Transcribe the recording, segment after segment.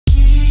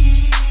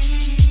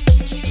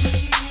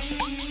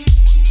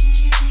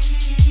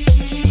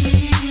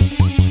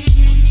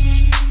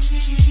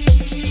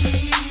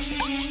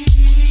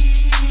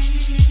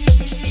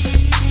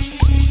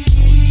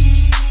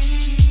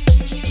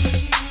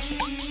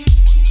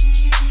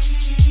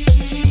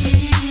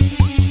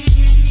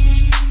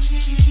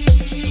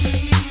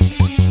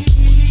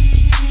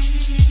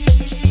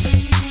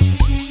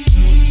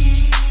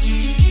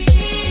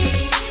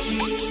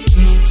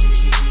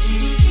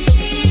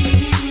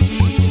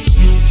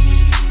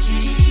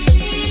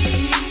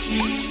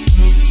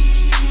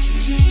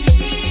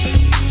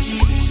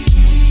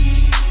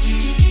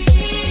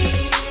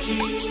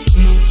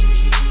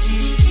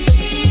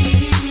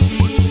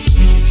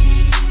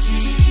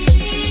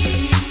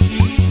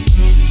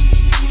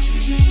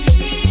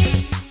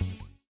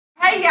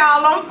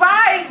y'all, I'm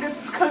back. This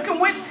is Cooking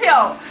with Tip.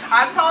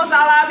 I told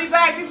y'all I'll be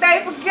back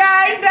today for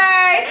game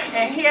day,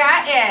 and here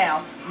I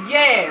am.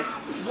 Yes,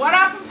 what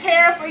I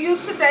prepared for you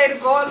today to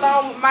go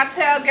along with my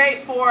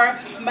tailgate for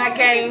my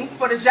game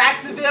for the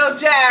Jacksonville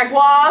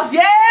Jaguars.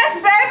 Yes,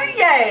 baby,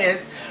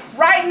 yes.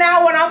 Right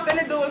now, what I'm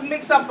finna do is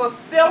mix up a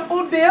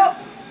simple dip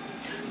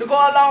to go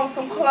along with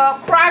some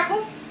club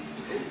crackers.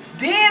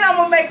 Then I'm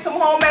gonna make some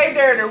homemade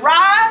dirty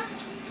rice.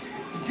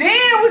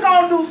 Then we're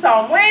gonna do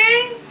some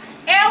wings,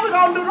 and we're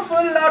gonna do the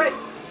fully loaded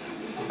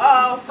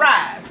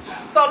fries.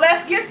 So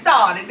let's get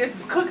started. This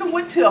is Cooking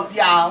with Tip,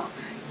 y'all.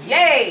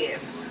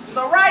 Yes.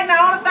 So right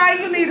now, the only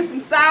thing you need is some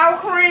sour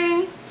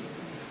cream,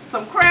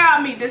 some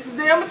crab meat. This is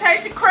the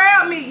imitation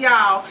crab meat,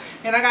 y'all.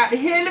 And I got the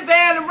Hidden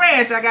Valley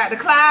Ranch. I got the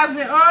cloves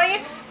and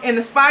onion and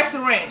the spicy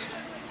ranch.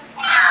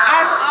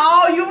 That's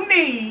all you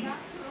need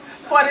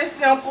for this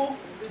simple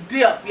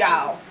dip,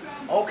 y'all.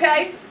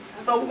 Okay?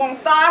 So we're going to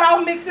start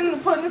off mixing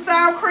and putting the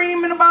sour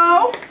cream in the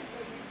bowl.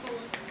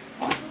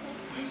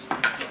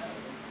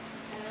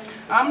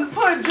 I'm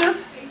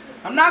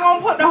not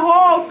going to put the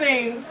whole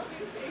thing,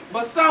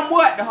 but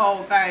somewhat the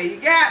whole thing. You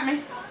got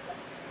me?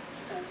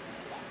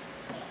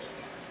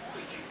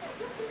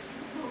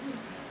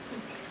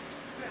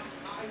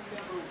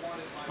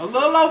 A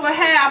little over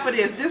half of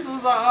this. This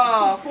is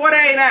a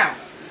 48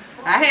 ounce.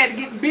 I had to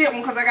get the big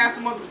one because I got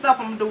some other stuff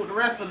I'm going to do with the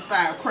rest of the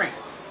sour cream.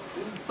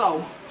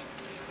 So,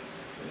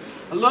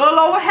 a little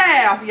over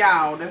half,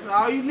 y'all. That's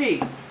all you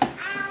need.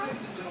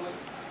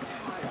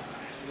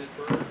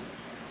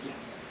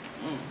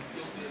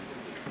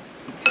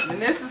 And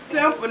this is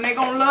simple, and they're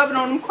going to love it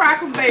on them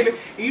crackers, baby.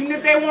 Even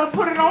if they want to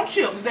put it on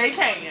chips, they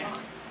can.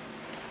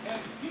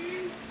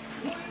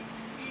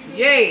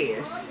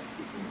 Yes.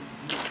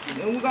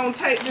 And we're going to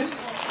take this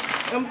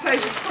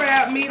imitation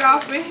crab meat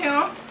off of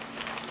here.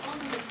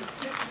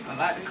 I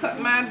like to cut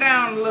mine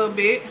down a little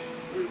bit.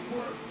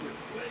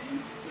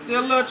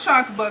 Still a little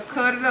chunky, but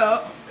cut it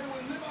up.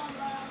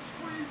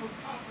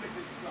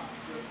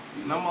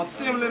 And I'm going to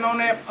sizzle it on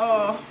that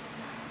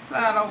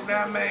plate over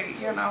there I made,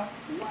 you know.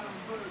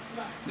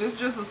 This is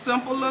just a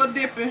simple little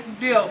dip. A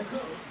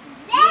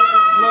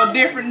little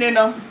different than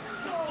a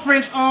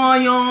French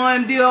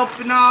onion dip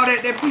and all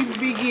that people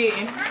be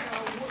getting.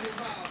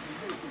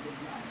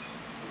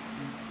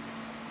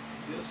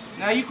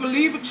 Now you can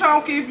leave it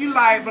chunky if you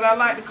like, but I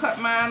like to cut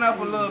mine up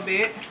a little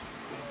bit.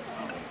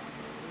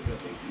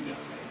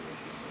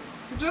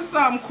 Just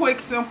something quick,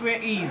 simple,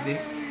 and easy.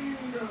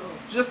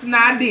 Just an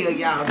idea,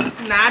 y'all.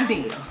 Just an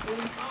idea.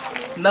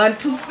 Nothing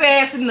too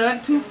fast and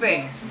nothing too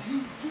fancy.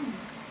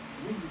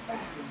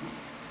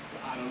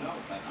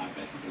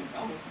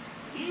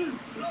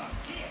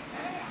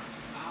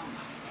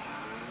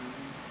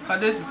 Cause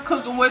this is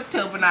Cooking with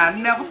Tip, and I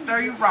never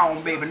stir you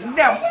wrong, baby.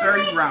 Never stir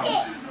you wrong.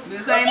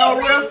 This ain't no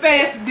real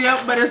fancy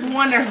dip, but it's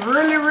one that's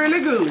really, really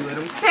good.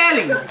 I'm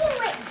telling you.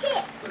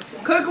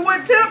 Cooking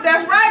with Tip,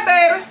 that's right,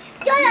 baby.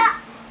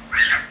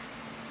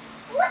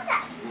 What's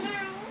that smell?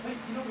 Hey,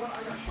 you know what? I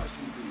got a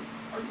question for you.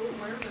 Are you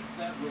aware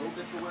that robe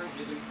that you're wearing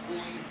isn't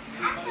pulling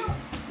anybody?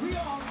 We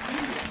all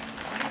see it.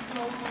 It's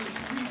no one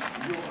treat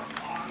your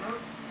honor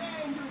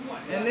and your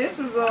what? And this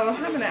is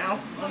how many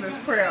ounces of this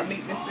crab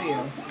meat this is?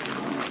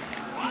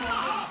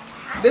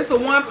 This is a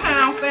 1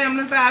 pound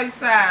family value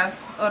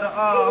size of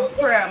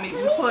the crab meat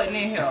we're putting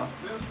in here. Mr.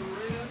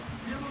 Red,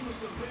 given the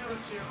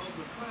severity of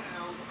the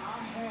crowd, I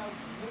have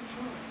no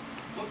choice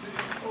but to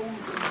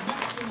impose the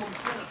maximum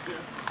penalty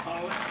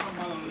allowed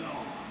by the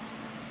law.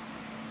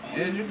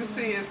 As you can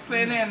see, it's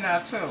plenty in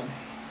there too.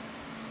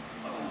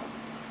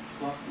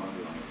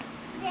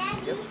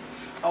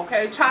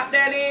 Okay, chop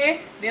that in.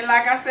 Then,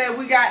 like I said,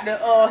 we got the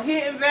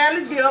Hidden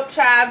Valley dip,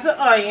 chives and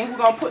onion. We're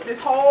gonna put this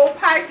whole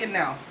pike in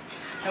now,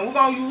 and we're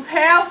gonna use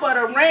half of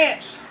the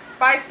ranch,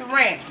 spicy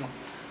ranch one.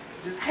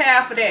 Just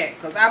half of that,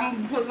 cause I'm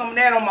gonna put some of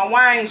that on my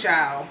wings,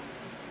 y'all.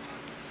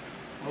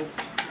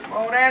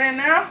 Throw that in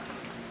there.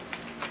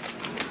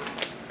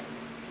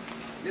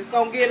 This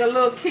gonna get a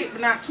little kick,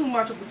 but not too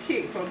much of a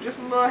kick. So just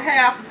a little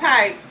half a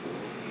pipe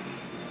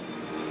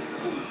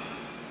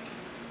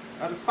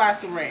of the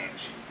spicy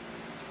ranch.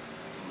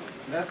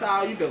 That's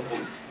all you do.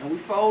 And we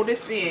fold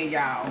this in,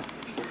 y'all.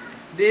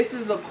 This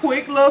is a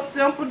quick little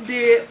simple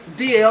dip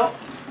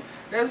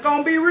that's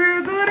gonna be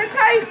real good and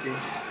tasty.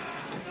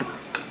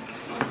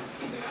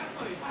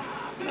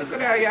 Look at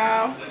that,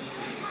 y'all.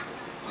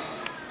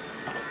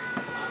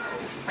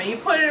 And you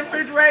put it in the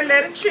refrigerator,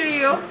 let it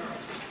chill.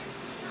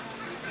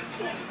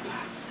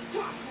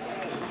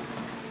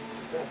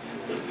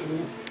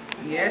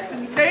 Yes,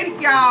 indeed,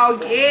 y'all.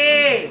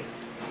 Yes.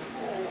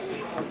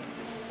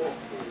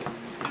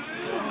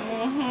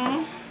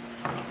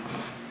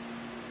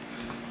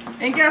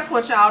 And guess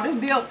what, y'all? This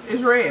dip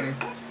is ready.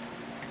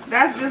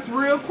 That's just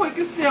real quick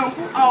and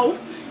simple. Oh,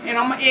 and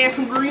I'm gonna add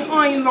some green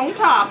onions on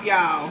top,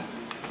 y'all.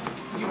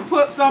 You can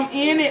put some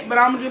in it, but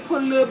I'm gonna just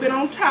put a little bit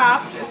on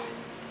top. Just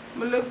a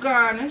little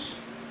garnish.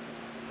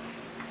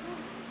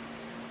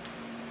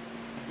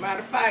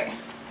 Matter of fact,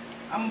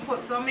 I'm gonna put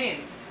some in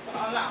it.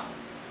 Hold on.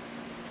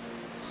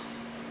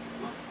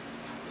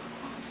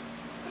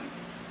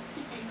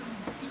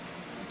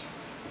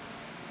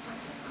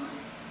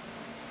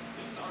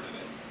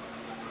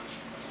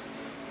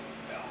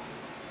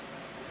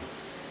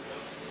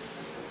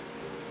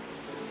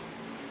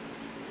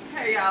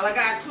 y'all. I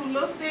got 2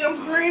 little stems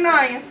of green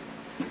onions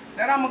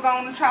that I'm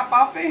going to chop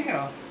off in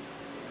here.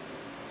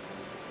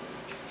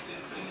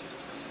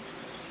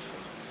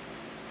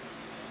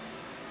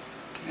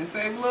 And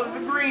save a little of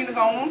the green to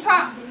go on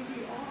top.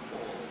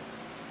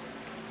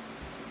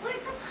 Where's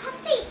the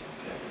puppy?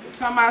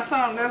 Talking about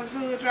something that's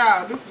good,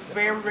 y'all. This is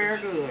very,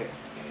 very good.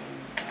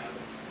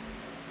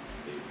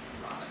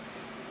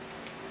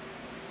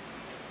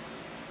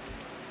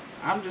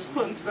 I'm just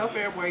putting stuff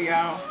everywhere,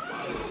 y'all.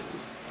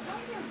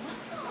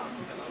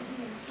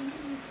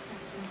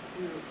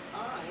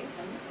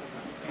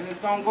 And it's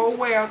gonna go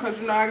well because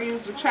you know I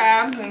use the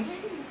chives and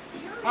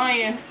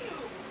onion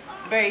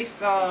based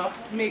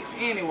mix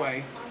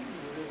anyway.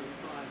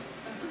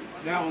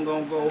 That one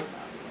gonna go.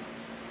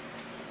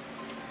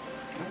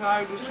 That's how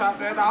you just chop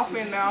that off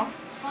in now.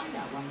 Find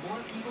out why more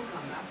people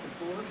come back to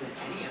Ford than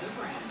any other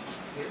brand.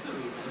 Here's a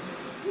reason.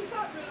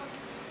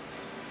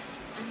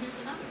 And here's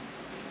another.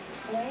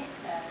 Blaze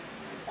says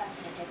it's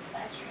faster to take the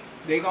side street.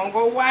 They gonna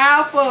go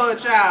wild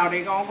fudge, y'all.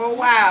 They gonna go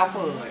wild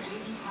fudge.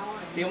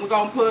 Then we're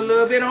gonna put a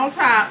little bit on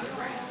top.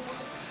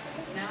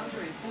 Now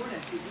during Ford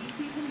SUV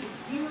season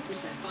with 0%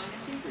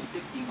 financing for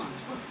 60 months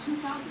plus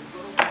 2,000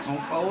 total cash Gonna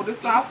back. fold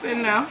this off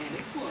in now. And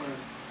Explorer.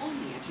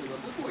 Only at your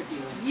local Ford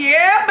dealer.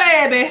 Yeah,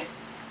 baby.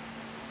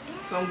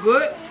 Some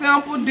good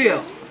simple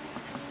dip.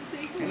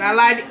 And I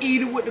like to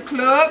eat it with the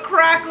club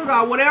crackers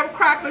or whatever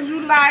crackers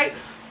you like.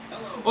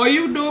 Or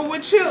you do it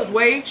with chips,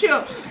 wave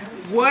chips,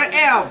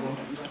 whatever.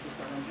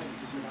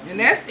 And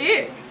that's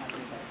it.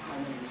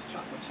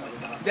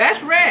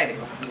 That's ready.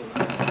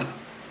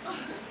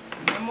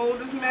 Let me move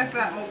this mess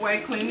out my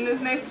way. Cleaning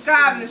this next to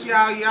godliness,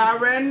 y'all. You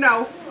already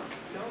know.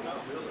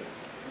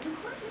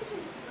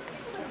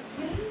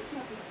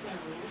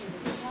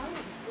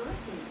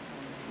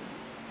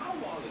 How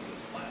long is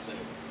this class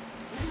anyway?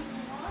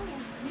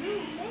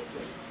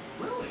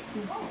 Really?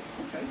 Oh,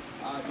 okay.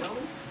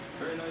 Gentlemen,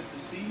 very nice to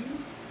see you.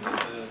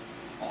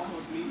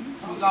 Almost meet you.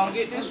 We're gonna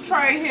get this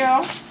tray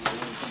here.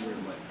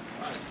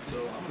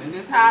 And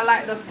this is how I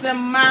like to send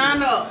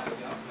mine up.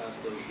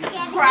 Get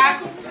your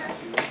crackers.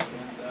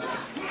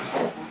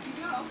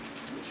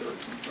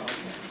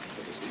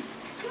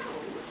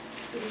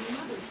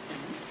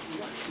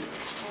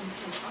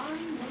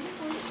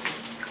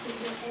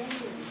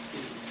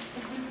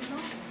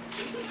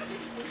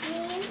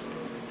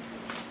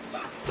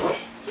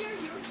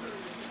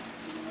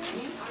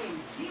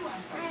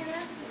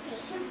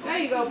 There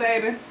you go,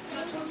 baby.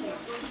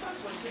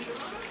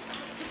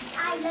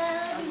 I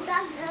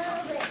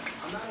love it.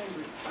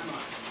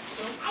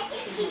 I can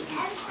see You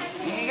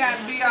everything. ain't got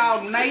to be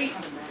all late.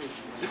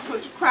 Just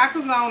put your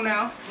crackers on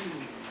now.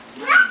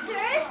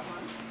 Crackers?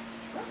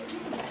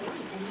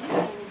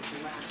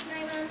 My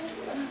mommy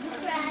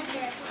put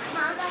crackers.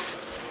 Mama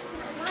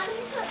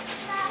put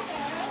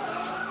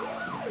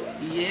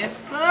crackers. Yes,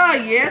 sir.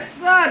 Yes,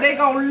 sir. They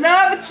gonna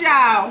love it,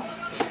 y'all.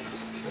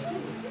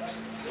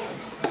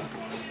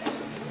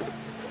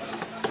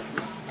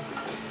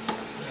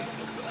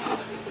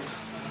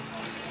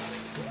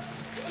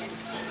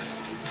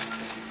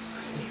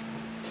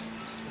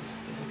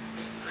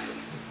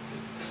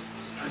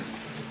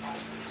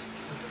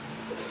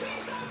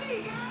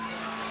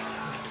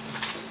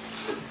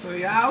 So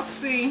y'all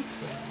see.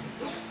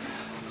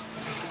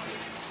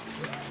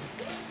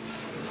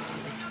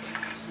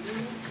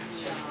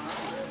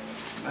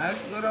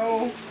 That's good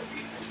old.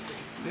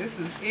 This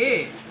is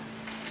it.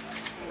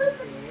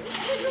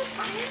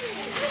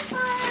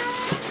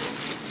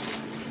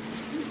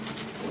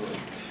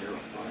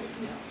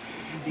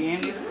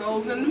 Then this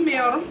goes in the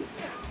middle.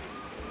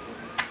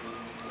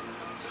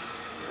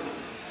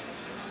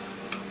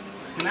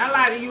 And I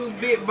like to use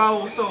big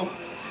bowls, so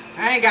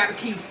I ain't got to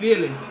keep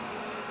filling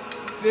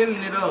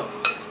it up.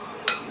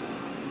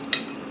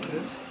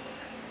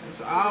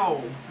 It's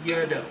all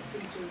geared up.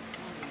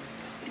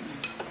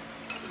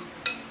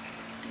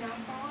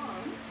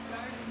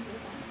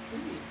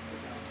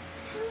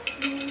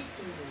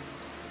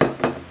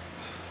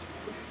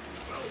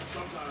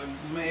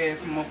 I'm gonna add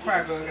some more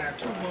crackers. I got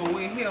 2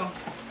 more in here.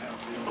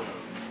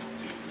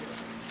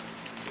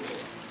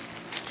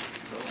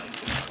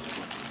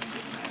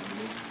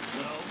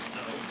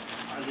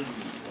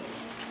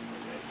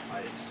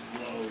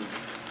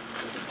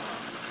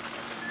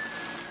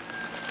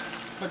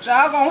 But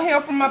y'all gonna hear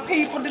from my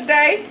people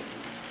today.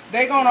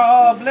 They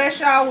gonna bless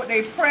y'all with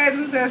their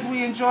presence as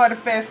we enjoy the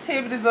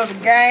festivities of the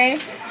game,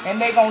 and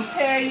they gonna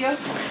tell you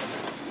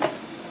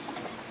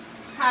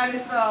how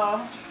this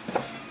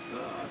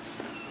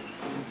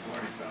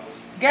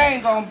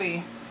game gonna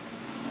be.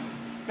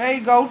 There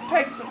you go.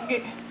 Get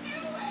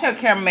here,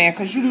 cameraman,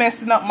 cause you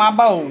messing up my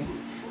bowl.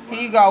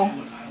 Here you go.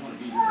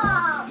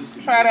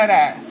 Try that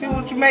out. See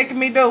what you making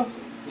me do.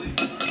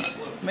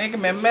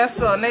 Making me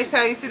mess up. Next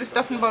time you see the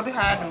stuff in the bowl,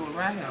 how I do it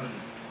right here.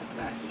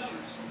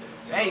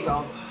 There you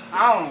go.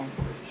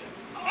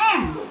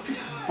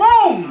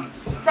 Boom.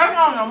 That's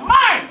on the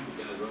mic.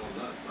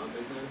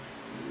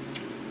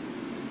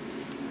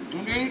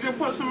 And then you can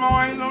put some more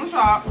onions on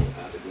top.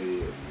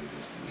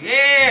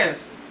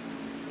 Yes.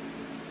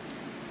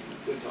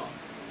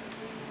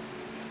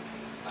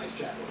 Nice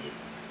chat with you.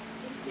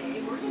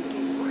 Today we're going to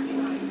be working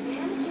on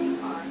managing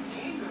our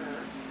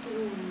anger.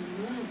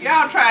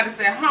 Y'all try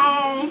this at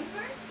home.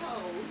 First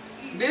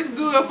pose. This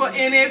good for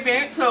any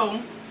event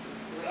too.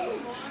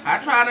 I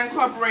try to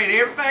incorporate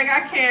everything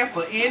I can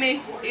for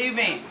any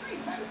event.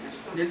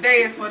 The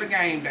day is for the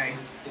game day.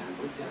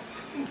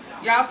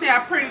 Y'all see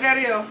how pretty that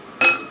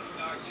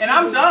is? And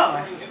I'm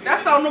done.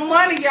 That's on the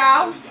money,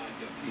 y'all.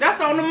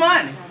 That's on the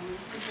money.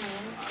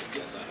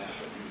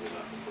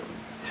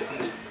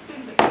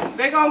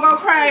 They gonna go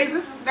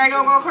crazy. They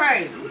gonna go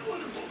crazy.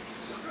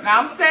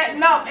 Now I'm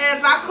setting up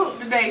as I cook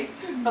today.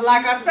 But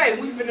like I say,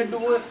 we finna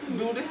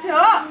do this here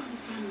up.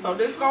 So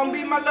this gonna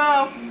be my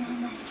little,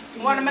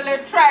 one of my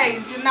little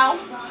trays, you know.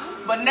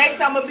 But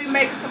next I'm gonna be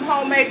making some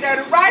homemade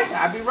dirty rice.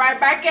 I'll be right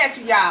back at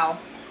you, y'all.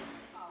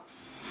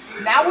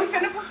 Now we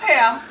finna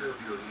prepare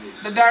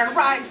the dirty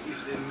rice.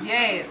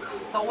 Yes.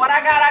 So what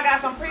I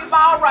got some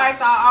pre-boiled rice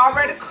I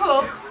already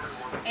cooked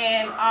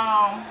and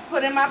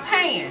put in my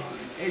pan.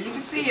 As you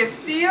can see, it's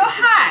still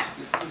hot.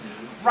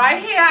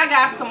 Right here I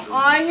got some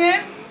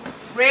onion,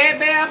 red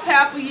bell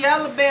pepper,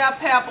 yellow bell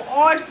pepper,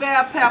 orange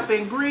bell pepper,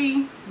 and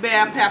green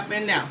bell pepper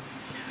in there.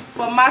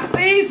 For my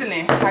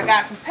seasoning, I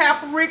got some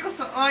paprika,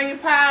 some onion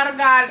powder,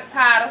 garlic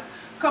powder,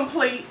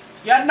 complete.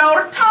 Y'all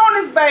know the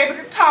Tony's, baby,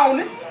 the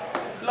Tony's.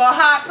 Little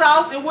hot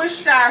sauce and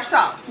Worcestershire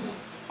sauce.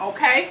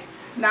 Okay?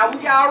 Now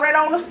we already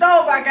on the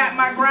stove. I got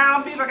my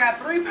ground beef. I got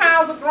 3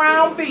 pounds of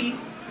ground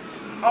beef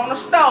on the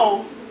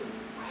stove.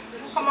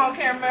 Come on,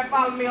 cameraman,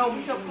 follow me over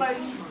to your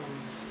place.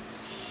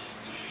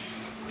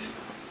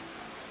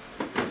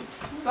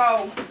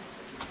 So,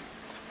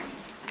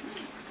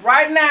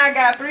 right now I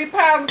got 3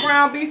 pounds of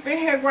ground beef in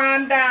here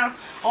ground down.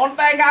 Only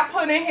thing I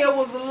put in here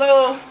was a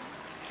little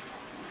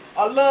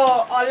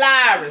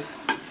Irish.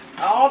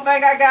 The only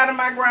thing I got in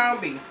my ground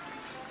beef.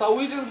 So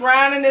we just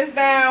grinding this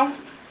down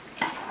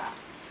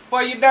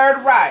for your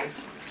dirty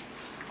rice.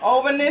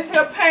 Over in this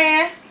here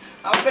pan,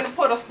 I'm gonna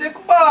put a stick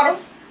of butter.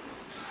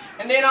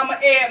 And then I'm gonna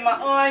add my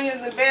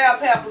onions and bell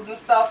peppers and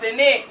stuff in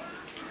it.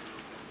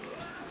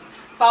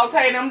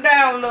 Saute them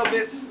down a little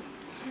bit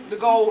to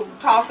go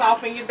toss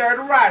off in your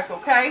dirty rice,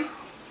 okay?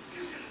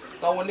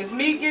 So when this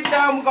meat get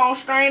done, we're gonna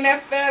strain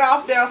that fat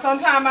off there.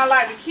 Sometimes I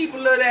like to keep a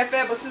little of that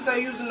fat, but since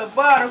I'm using the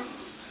butter,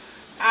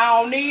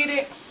 I don't need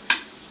it.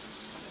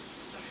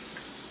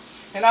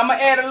 And I'm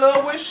gonna add a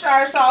little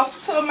Worcestershire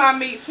sauce to my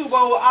meat too,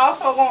 but we're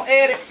also gonna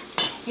add it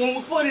when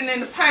we put it in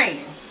the pan.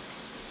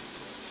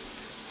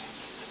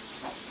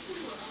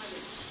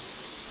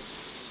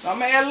 So I'm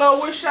gonna add a little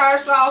Worcestershire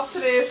sauce to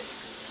this.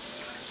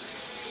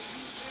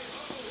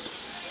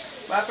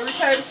 About 3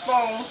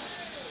 tablespoons.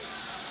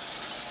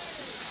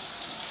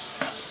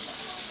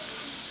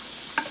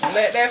 And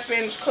let that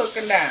finish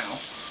cooking down.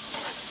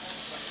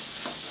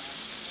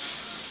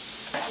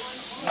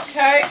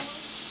 Okay.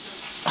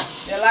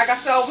 Then like I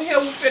said over here,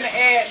 we're finna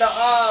add the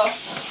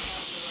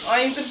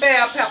onions and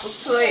bell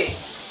peppers to it.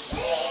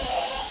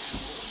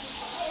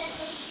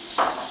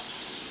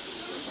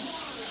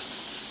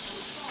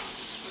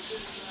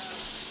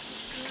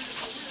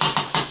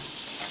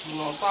 I'm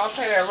gonna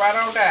saute that right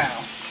on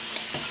down.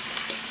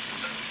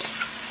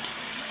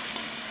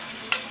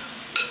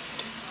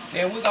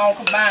 Then we're gonna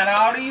combine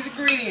all these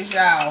ingredients,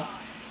 y'all.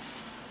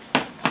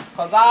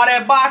 Cause all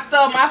that boxed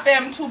up, my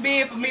family too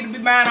big for me to be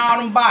buying all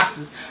them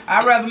boxes.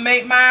 I'd rather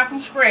make mine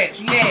from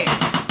scratch, yes.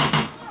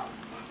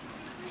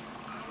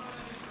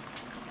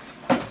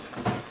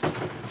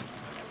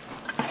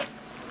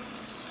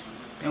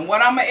 And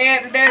what I'm gonna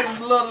add to that is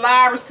a little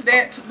Irish to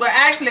that too. But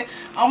actually,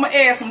 I'm gonna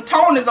add some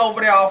Tony's over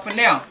there off of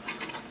now.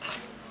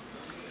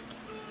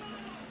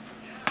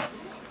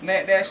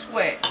 Let that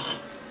sweat.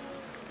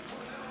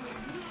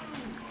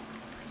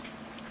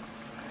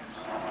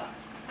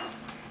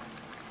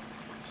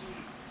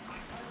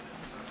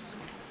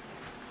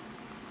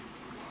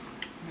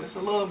 Just a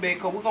little bit,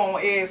 because we're going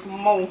to add some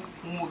more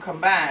when we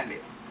combine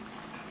it.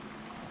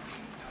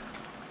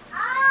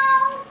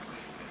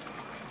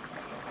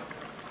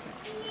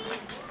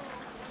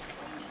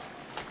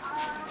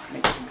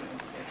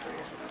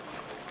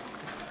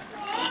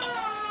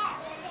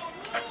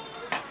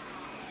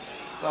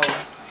 So,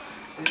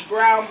 this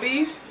ground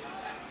beef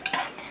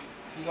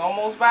is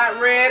almost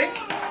about ready.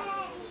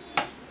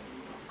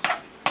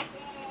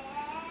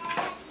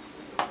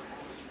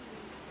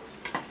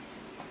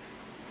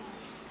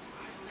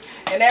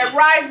 And that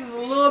rice is a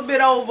little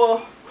bit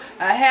over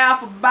a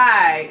half a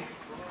bag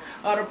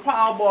of the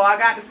Paul boy. I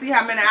got to see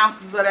how many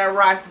ounces of that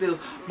rice do.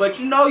 But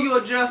you know you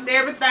adjust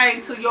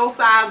everything to your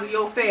size of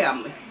your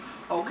family.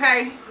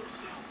 Okay?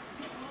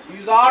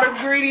 Use all the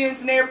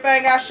ingredients and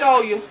everything I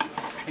show you.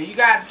 And you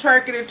got to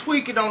turk it and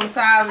tweak it on the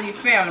size of your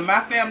family. My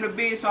family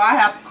big, so I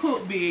have to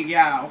cook big,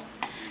 y'all.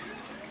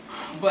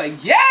 But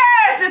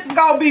yes, this is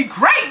going to be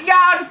great,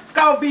 y'all. This is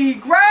going to be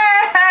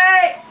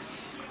great.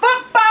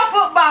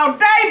 Football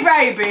day,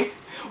 baby.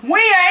 We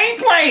ain't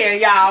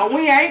playing, y'all.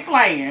 We ain't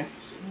playing.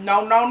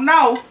 No, no,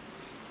 no.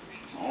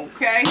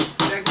 Okay.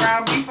 That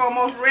ground beef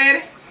almost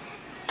ready.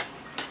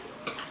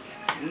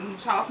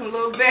 Talking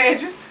little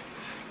veggies.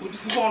 We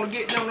just want to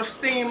get them to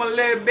steam a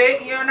little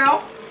bit, you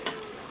know.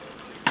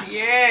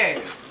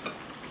 Yes.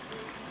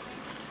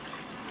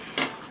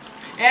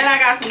 And I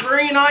got some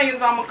green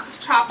onions I'm going to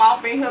chop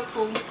off in here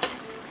too.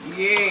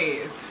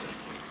 Yes.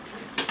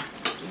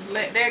 Just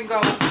let that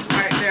go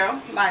right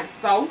there, like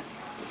so.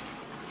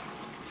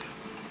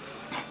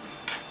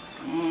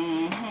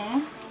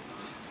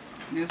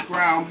 This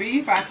ground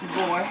beef, I can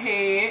go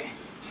ahead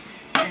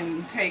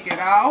and take it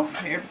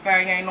off.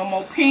 Everything ain't no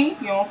more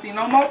pink. You don't see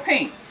no more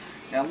pink.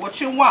 That's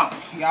what you want.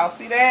 Y'all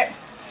see that?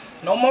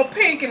 No more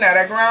pink in there.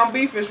 That ground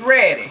beef is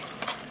ready.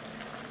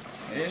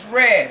 It's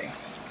ready.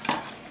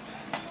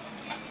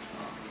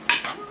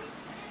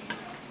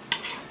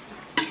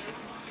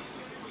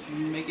 Let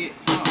me get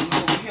something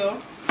over here.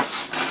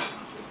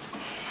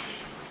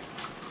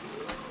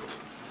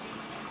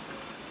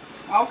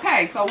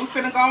 Okay, so we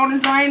finna go on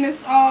and drain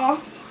this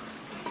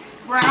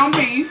ground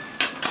beef.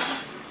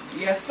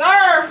 Yes,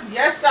 sir.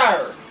 Yes,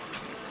 sir.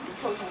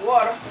 Put some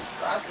water.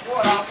 Dry some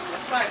water off in the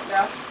sink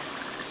now.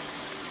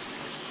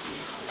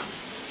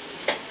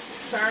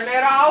 Turn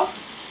that off.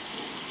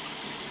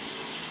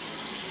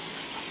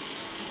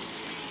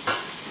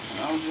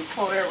 I'll just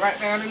pour that right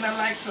down in there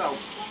like so.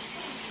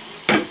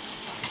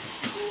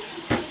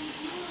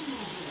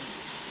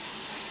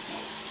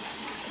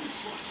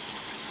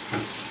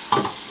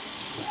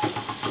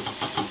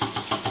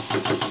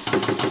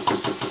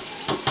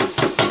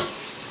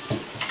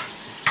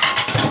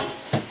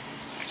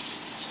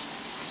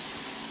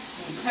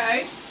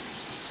 Okay,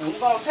 and we're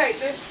going to take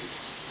this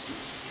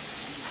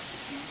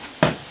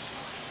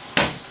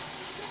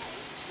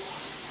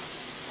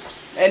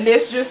and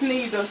this just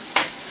need to,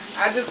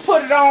 I just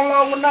put it on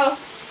long enough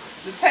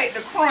to take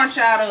the crunch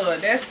out of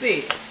it. That's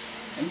it.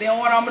 And then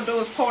what I'm going to do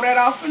is pour that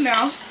off in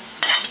now,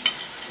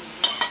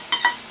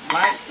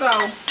 like so.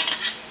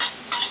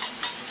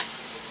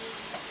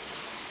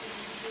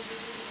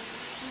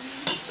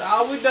 That's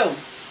all we do.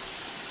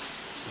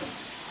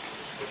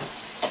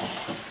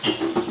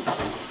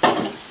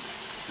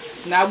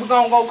 Now we're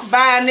going to go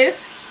combine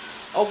this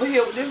over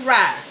here with this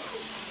rice.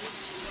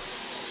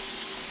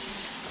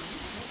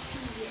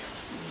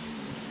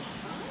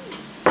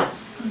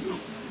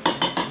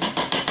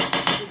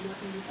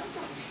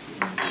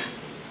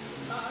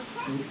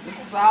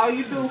 This is all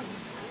you do.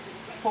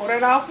 Pour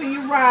that off in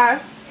your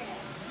rice.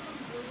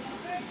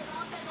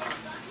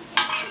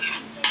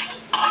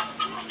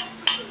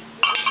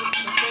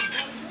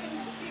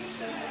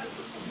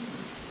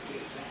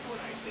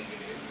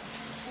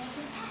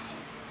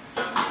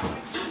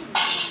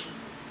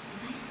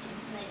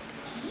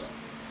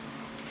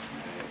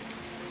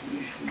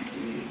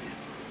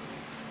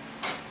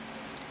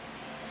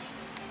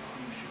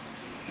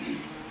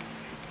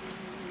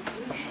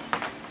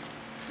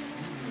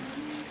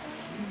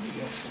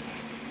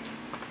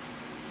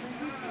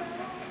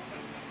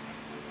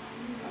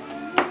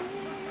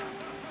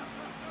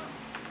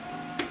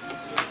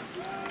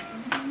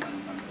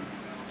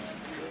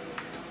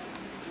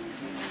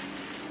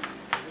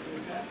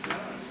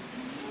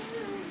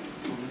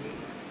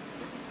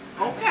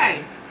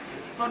 Okay,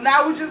 so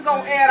now we're just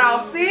gonna add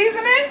our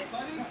seasoning,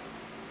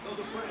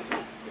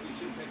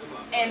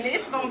 and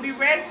it's gonna be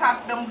ready.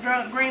 Top them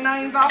green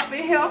onions off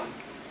in here,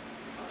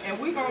 and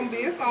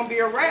it's gonna be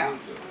a wrap.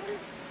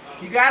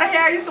 You gotta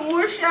have you some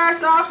Worcestershire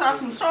sauce or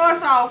some soy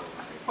sauce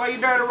for your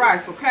dirty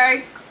rice,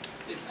 okay?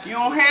 You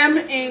don't have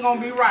it, it ain't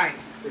gonna be right.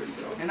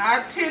 And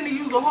I tend to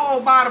use a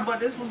whole bottle, but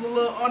this was a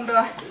little under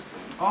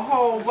a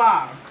whole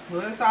bottle,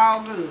 but it's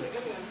all good.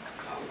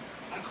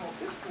 I call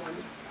this one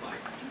my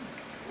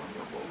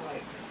wonderful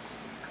likeness.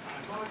 I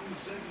thought you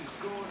said you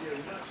stored your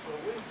nuts for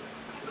winter.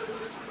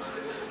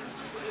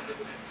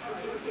 All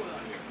right, what's going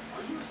on here?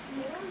 Are you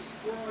explorers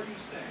or are you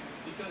staying?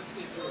 Because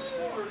if you're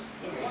explorers,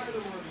 then why the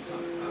word you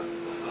talking?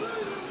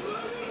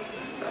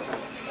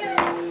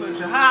 Put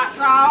your hot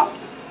sauce.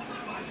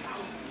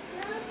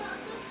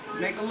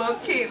 Make a little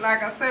kick.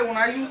 Like I said, when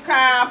I use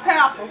cayenne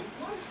pepper,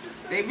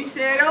 they be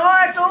saying,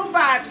 oh, it's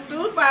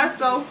too bad.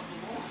 So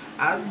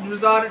I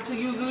resorted to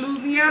using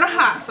Louisiana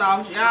hot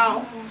sauce,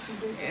 y'all.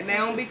 And they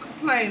don't be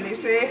complaining. They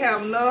say it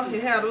have enough.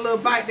 It had a little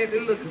bite that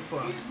they're looking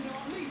for.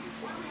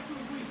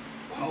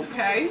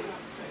 Okay.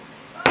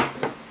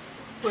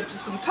 Put you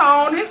some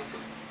Tony's.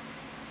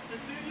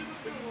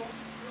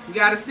 You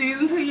gotta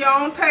season to your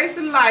own taste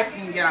and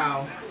liking,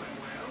 y'all.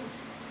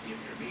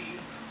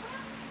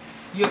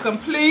 You're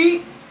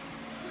complete.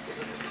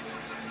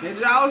 As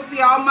y'all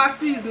see, all my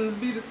seasonings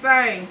be the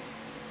same.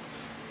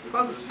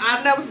 Because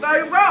I never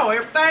started wrong.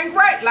 Everything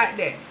great like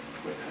that.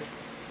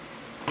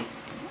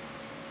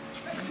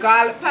 Some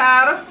garlic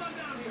powder.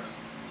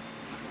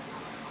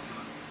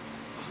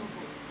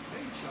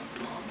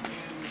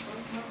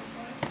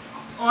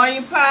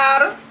 Onion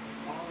powder.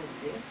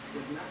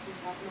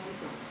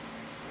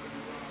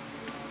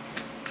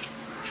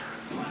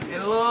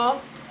 And a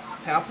little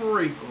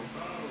paprika.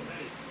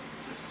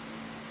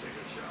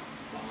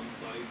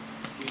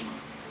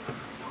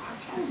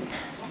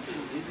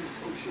 Something isn't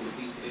kosher with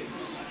these pigs.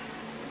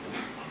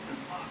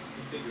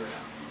 Figure it out.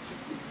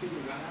 Figure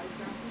it out,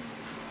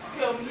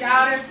 exactly.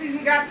 Y'all that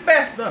season got the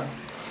best of them.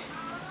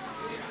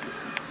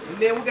 And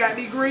then we got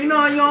these green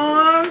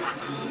onions.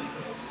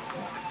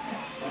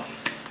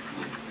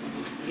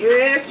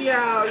 Yes,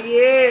 y'all,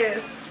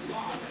 yes.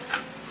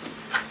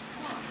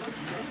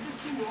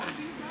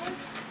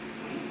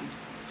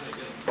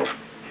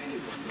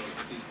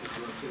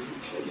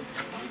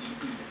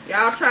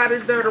 Y'all try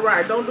this dirty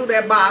rice. Don't do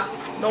that box.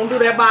 Don't do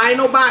that box. Ain't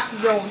no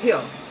boxes over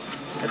here.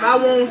 If I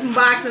want some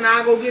boxing,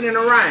 I'll go get in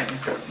the ring.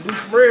 Do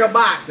some real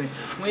boxing.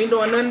 We ain't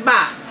doing nothing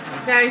box,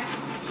 okay?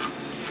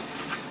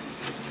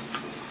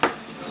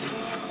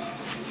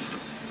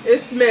 It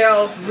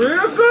smells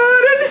real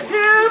good in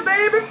here,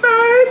 baby,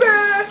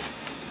 baby.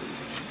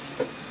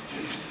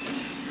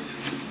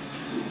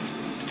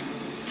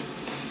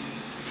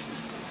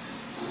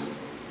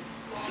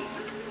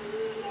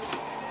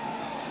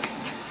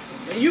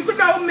 And you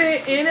can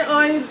omit any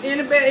onions,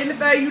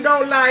 anything you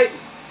don't like.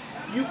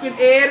 You can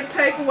add or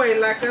take away.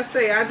 Like I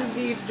say, I just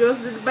did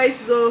just the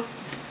basis of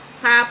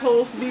how it's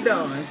supposed to be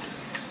done.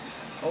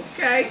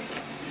 Okay?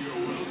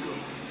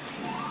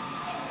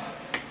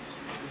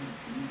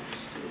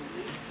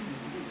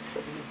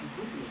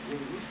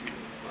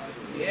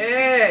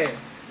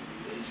 Yes.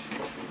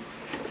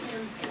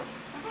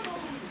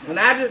 And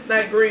I just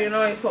think green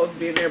onions supposed to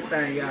be in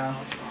everything, y'all.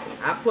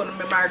 I put them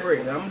in my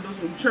grits. I'm gonna do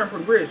some shrimp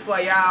and grits for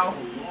y'all.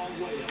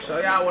 Show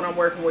y'all what I'm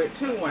working with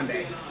too one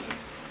day.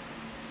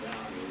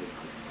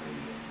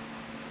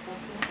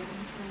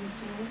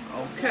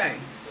 Okay.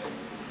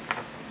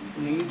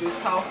 And you just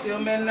toss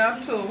them in there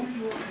too. I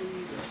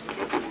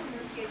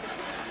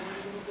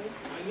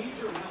need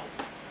your help.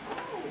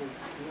 Oh,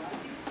 why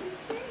did you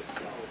say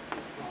so?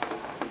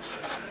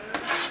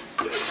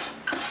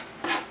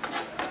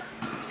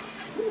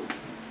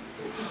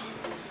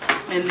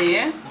 And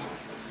then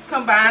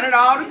combine it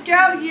all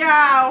together,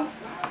 y'all.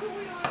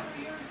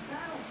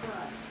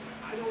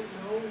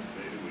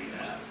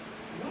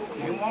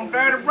 You want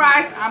dirty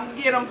rice? I'm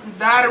gonna get them some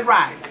dirty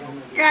rice.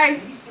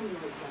 Okay?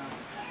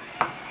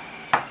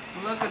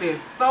 Look at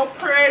this. So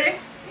pretty.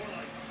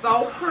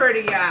 So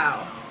pretty,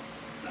 y'all.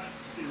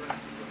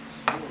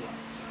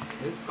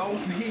 It's gonna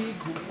be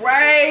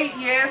great.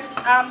 Yes,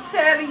 I'm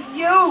telling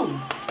you.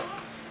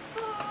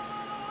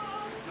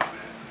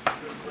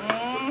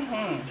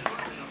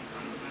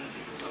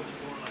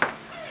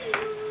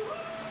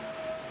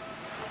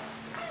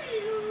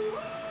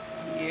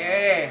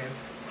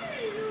 Yes.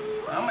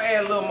 I'm gonna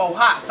add a little more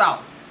hot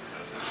sauce.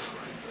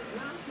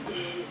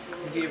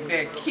 Give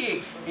that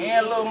kick.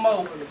 And a little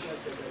more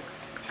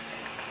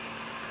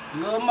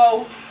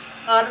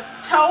of the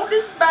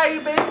toast,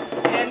 baby.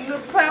 And the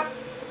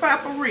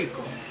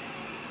paprika.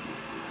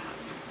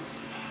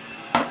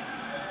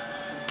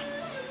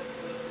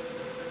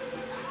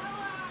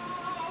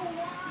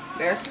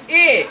 That's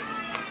it.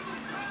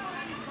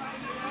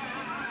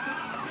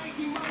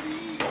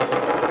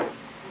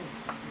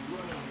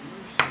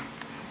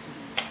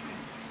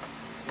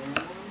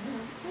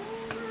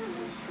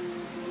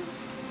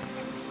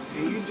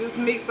 And you just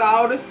mix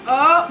all this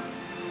up,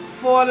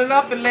 foil it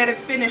up, and let it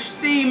finish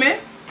steaming.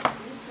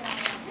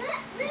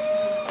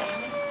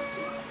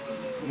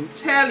 I'm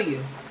telling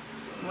you,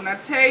 when I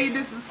tell you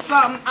this is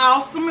something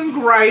awesome and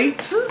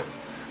great,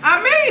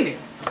 I mean it.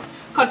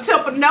 Cause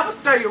Tipper never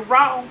stir you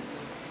wrong.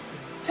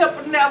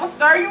 Tipper never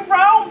stir you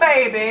wrong,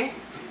 baby.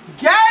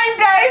 Game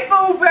day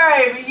food,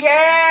 baby.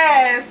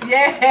 Yes,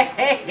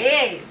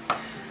 yes.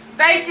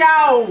 Thank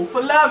y'all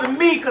for loving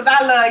me, cause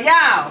I love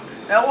y'all.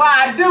 That's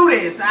why I do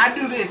this. I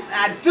do this.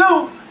 I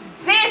do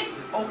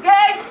this.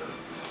 Okay?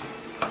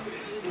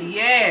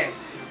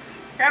 Yes.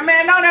 That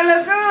man know that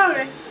look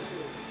good.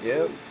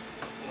 Yep.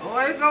 Oh,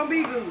 it's gonna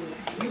be good.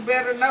 You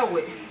better know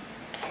it.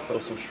 Throw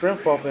some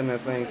shrimp up in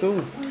that thing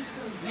too.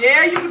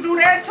 Yeah, you can do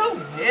that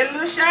too. And a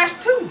little shots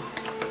too.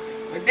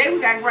 But then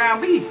we got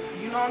ground beef.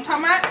 You know what I'm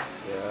talking about?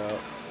 Yeah.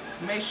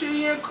 Make sure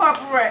you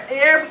incorporate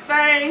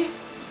everything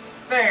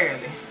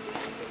thoroughly.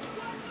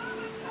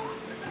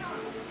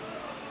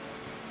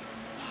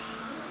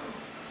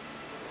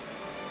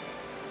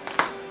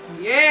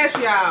 Yes,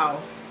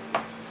 y'all.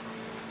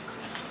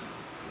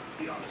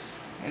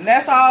 And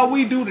that's all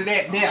we do to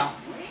that now.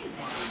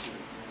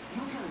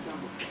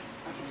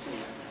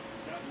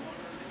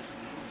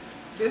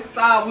 This is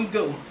all we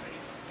do.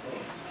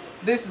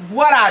 This is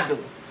what I do.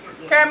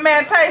 Can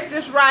man taste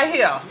this right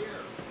here?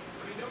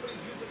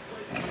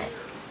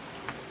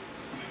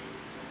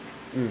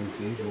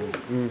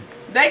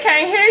 They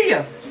can't hear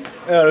you.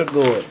 Yeah, that's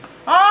good.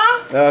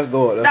 Huh? That's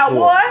good. That's That good.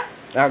 what?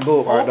 That's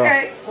good right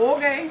there.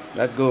 Okay.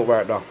 That's good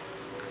right there.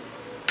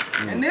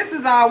 And this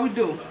is all we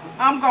do.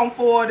 I'm gonna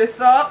foil this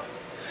up.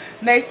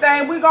 Next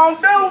thing we gonna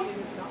do,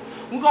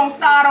 we're gonna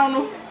start on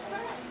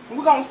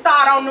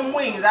them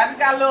wings. I just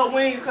got little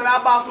wings because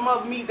I bought some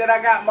other meat that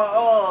I got my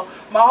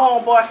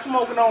homeboy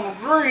smoking on the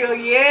grill.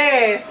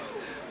 Yes.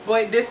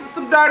 But this is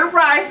some dirty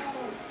rice.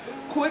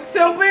 Quick,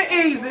 simple, and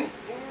easy.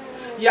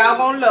 Y'all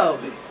gonna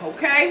love it.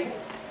 Okay?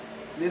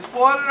 Just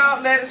foil it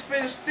up, let it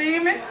finish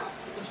steaming.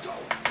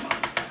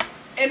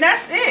 And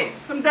that's it.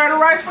 Some dirty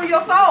rice for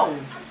your soul.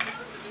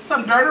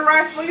 Some dirty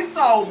rice for your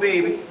soul,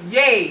 baby.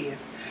 Yes.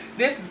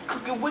 This is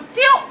Cooking with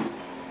Tip.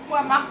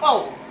 Where my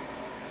phone?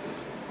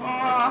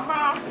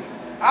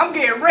 I'm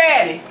getting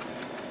ready.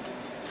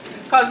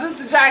 Cause this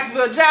is the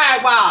Jacksonville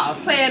Jaguars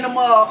playing them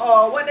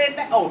what they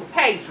oh, the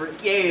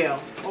Patriots, yeah.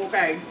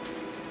 Okay.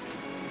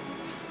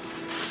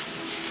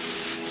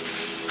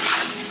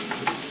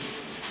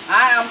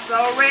 I am so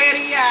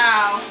ready,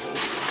 y'all.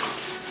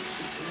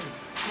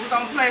 We're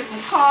gonna play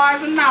some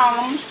cards and all.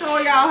 I'm gonna show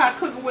y'all how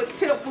cooking with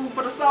tip food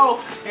for the soul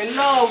and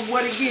love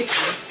what it gets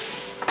you.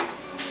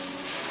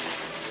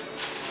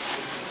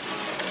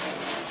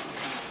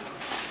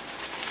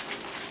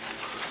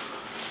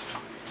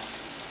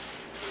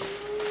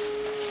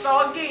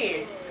 So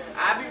again,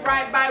 I'll be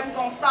right back. We're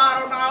gonna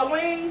start on our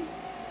wings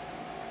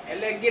and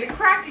let's get it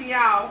cracking,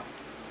 y'all.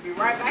 Be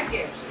right back at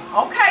you.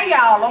 Okay,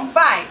 y'all, I'm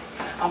back.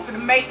 I'm gonna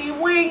make these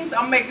wings.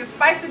 I'm making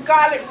spicy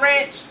garlic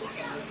ranch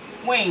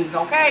wings,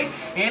 okay?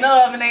 In the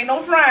oven, ain't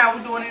no frying.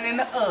 We're doing it in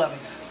the oven.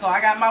 So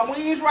I got my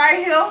wings right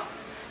here.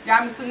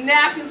 Got me some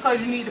napkins because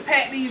you need to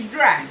pack these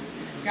dry.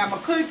 Got my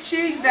cooked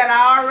cheese that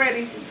I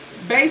already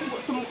based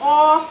with some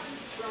oil.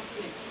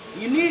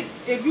 You need,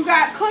 if you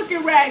got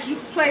cooking racks, you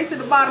can place at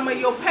the bottom of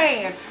your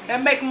pan.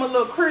 That make them a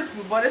little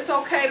crispy, but it's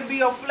okay to be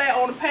flat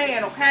on the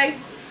pan, okay?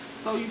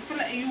 So you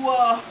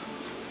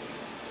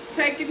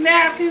take your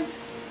napkins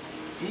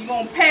and you're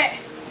gonna pat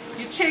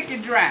your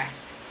chicken dry,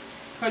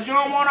 cause you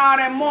don't want all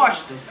that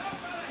moisture.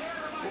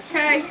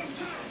 Okay?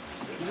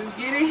 Just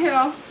get in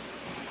here,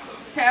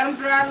 pat them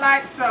dry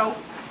like so.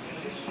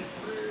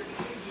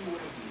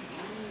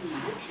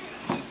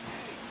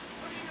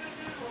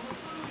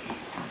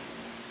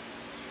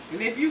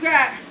 And if you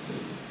got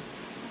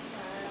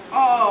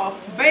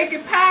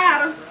baking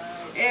powder,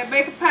 add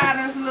baking powder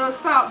and a little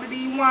salt to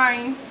these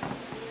wings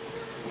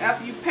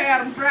after you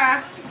pat them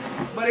dry.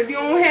 But if you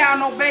don't have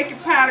no baking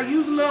powder,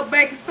 use a little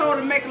baking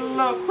soda to make it a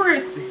little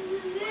crispy.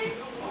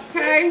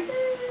 Okay?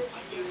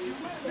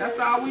 That's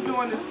all we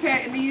doing is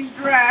patting these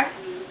dry.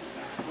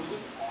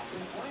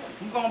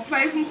 I'm gonna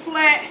place them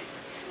flat,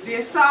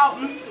 then salt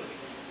them,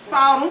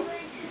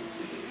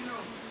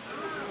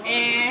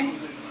 and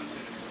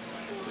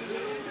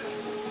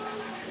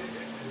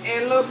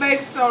a little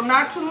baking soda,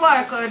 not too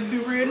much, cause it'll be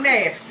real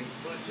nasty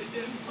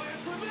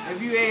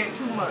if you add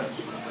too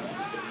much.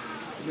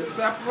 Just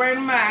separate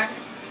them out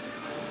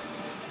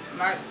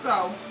like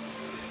so.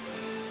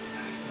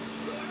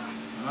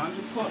 And I'm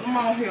just putting them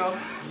on here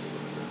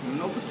in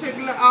no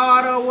particular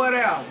order or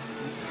whatever.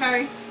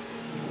 Okay.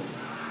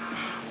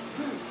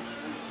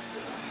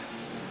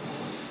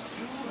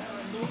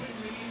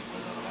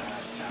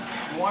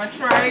 One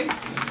tray.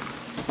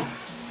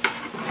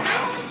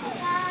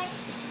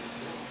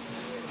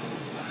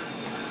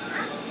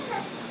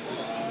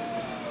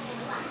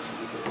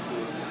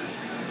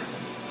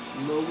 A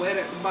little wet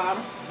at the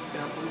bottom,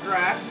 dump them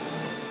dry.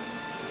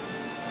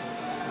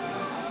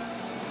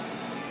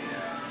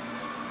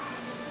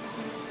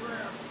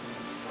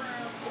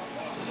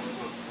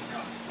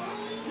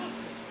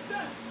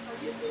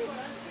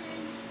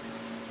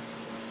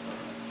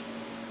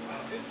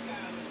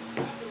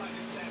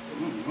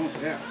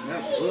 Yeah,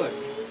 that's good.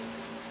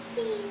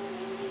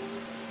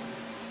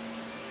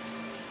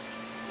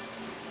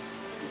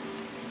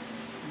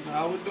 That's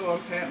all we're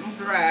doing, pat them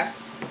dry.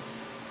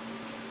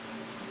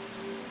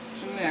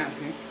 Your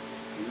napkin. It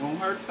won't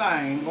hurt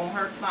thing, it won't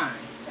hurt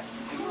thing.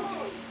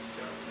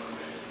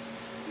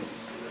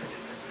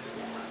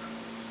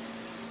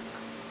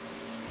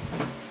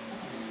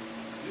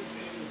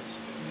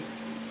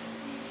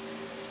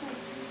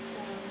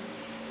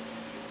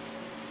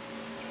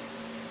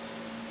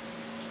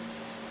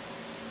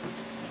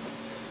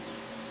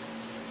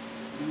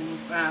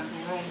 Find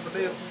some room for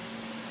this.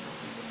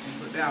 And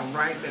put that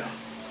right there.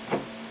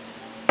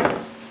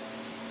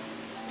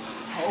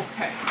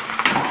 Okay.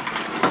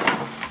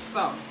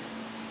 So,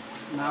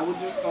 now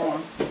we're just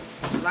going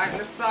to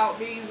lightly salt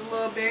these a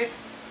little bit.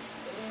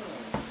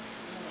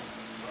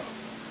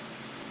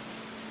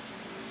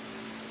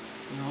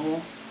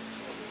 No,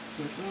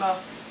 just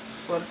enough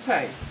for the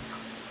taste.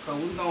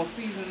 Because we're going to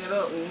season it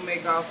up when we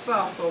make our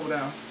sauce over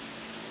there.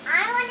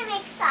 I want to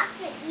make sauce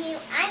with you.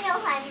 I know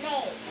how to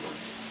make.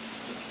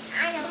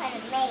 I know how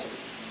to make.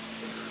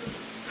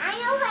 I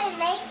know how to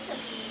make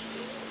something.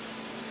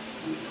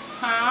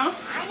 Huh?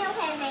 I know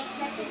how to make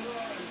something.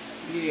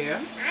 Yeah.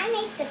 I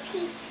make the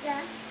pizza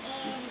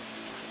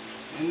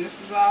and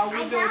this is all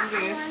we do to I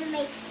this. want to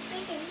make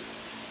chicken.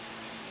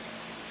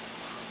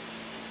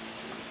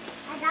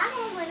 I thought I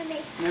want to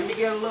make chicken. Let me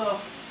get a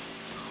little,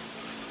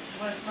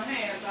 wash my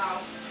hands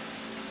off.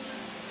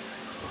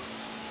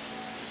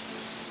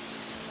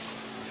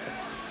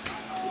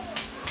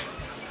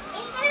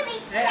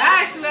 And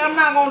actually, I'm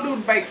not going to do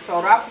the baking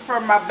soda. I prefer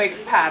my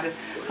baking powder.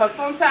 Because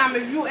sometimes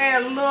if you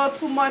add a little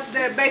too much of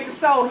that baking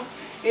soda,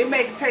 it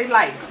make it taste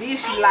like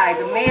fishy, like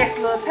a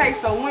nasty little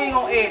taste. So we ain't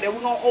going to add that.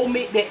 We're going to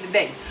omit that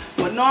today.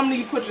 But normally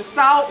you put your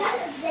salt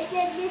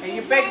and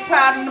your baking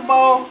powder in the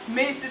bowl,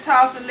 mix it,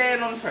 toss it, lay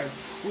it on the plate.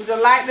 We're going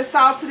to light the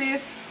salt to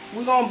this.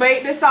 We're going to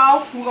bake this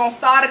off. We're going to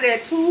start it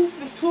at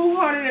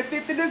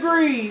 250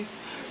 degrees.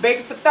 Bake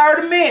it for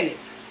 30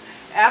 minutes.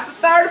 After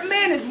 30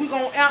 minutes, we're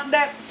going to amp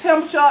that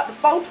temperature up to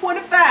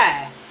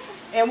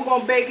 425. And we're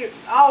gonna bake it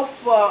off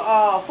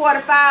for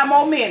 45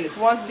 more minutes.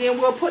 Then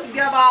we'll put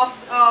together our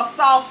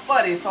sauce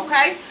for this,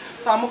 okay?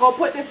 So I'm gonna go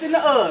put this in the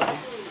oven.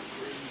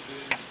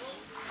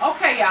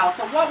 Okay, y'all,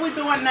 so what we're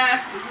doing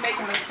now is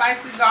making the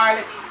spicy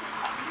garlic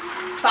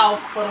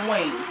sauce for the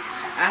wings.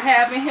 I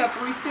have in here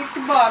 3 sticks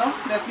of butter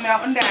that's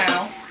melting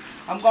down.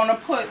 I'm gonna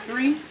put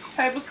 3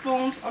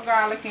 tablespoons of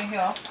garlic in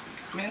here,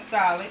 minced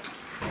garlic.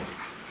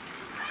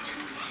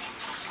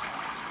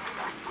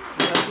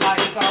 Just like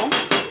so.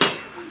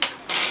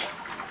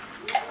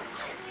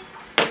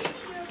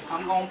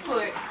 I'm gonna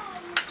put,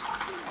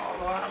 oh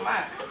Lord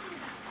almighty,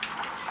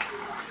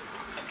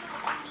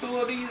 2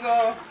 of these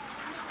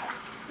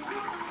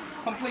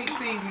complete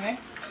seasoning,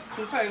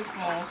 2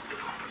 tablespoons.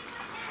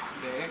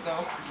 There it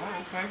goes.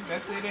 Oh, okay,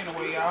 that's it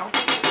anyway, y'all.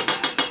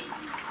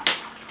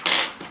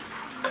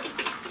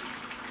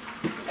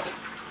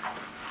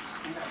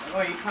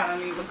 Oh, you kind of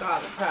need the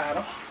garlic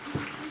powder.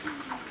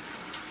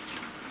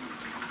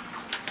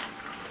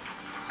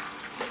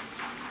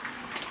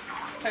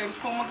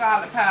 Tablespoon of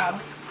garlic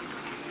powder.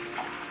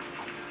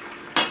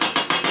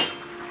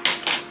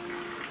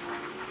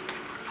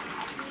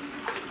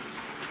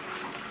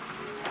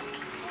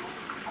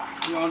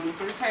 We're going to do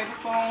 3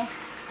 tablespoons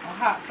of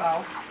hot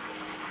sauce.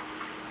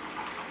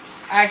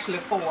 Actually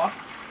 4.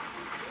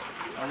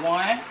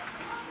 1,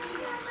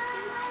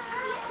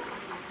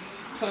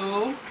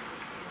 2,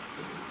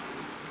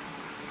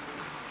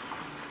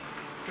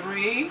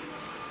 3,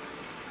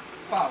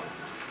 4.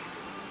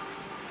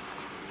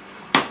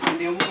 And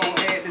then we're going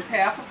to add this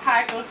half a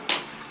pack of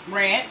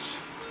ranch,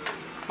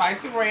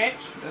 spicy ranch.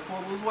 That's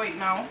what we was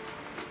waiting on.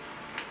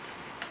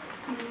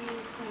 My name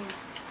is Claire,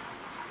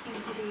 and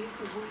today is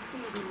the worst day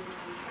of my life.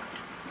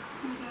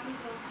 My dad has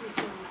lost his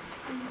job,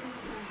 and he's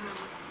lost our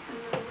house, and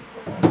now we're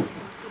forced to go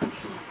back to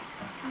Detroit.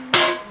 I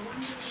know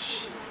one day I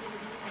should get out of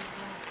the ones I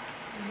love,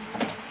 and now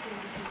the next day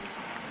is over.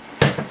 It's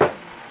so cold.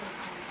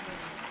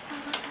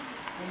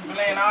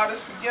 Blend all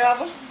this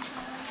together.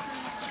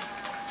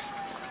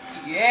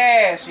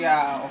 Yes,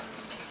 y'all.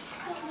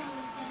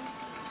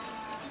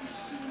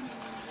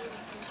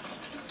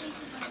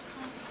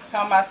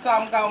 Talking about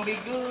something gonna be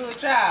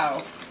good,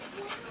 y'all.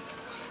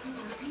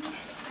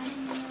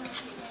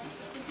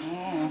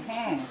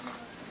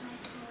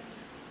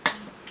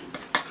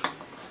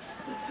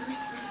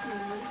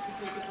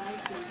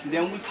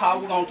 Then we're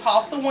gonna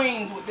toss the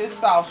wings with this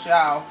sauce,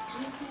 y'all.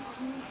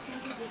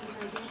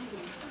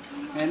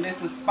 And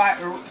this is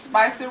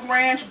spicy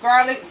ranch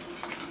garlic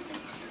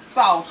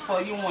sauce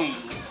for your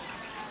wings.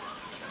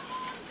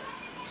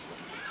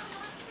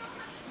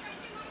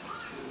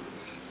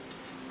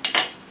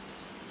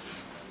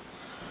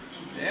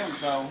 There we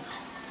go.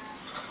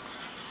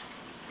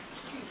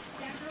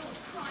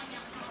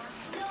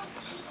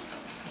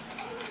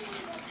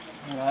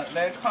 Let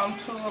that come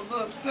to a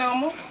good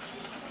simmer.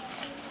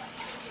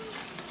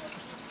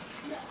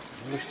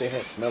 I wish they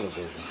had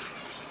smell-o-vision.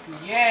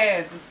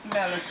 Yes, it's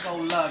smelling so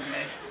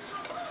lovely.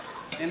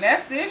 And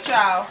that's it,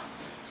 y'all.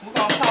 We're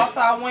gonna toss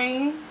our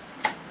wings.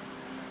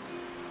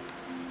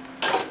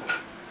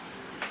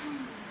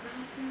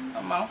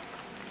 Come on.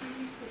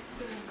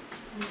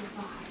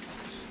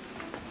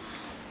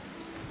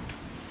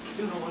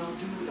 You know what I'll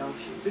do without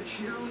you. The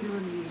cheerleader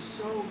in me is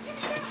so...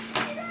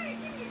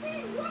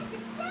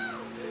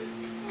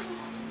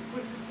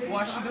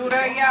 Once you do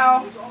that,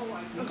 y'all,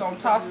 we're gonna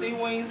toss these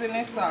wings in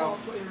this sauce.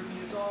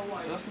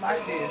 Just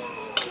like this.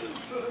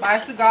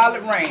 Spicy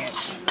garlic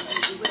ranch.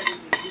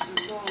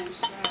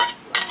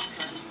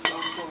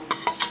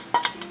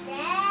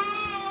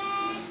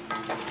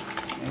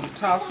 And you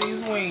toss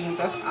these wings.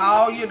 That's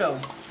all you do.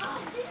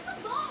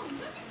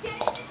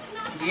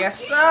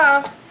 Yes,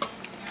 sir.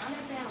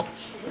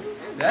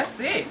 That's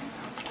it.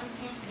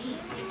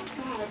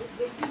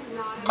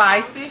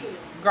 Spicy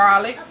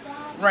garlic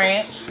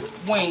ranch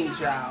wings,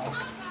 y'all.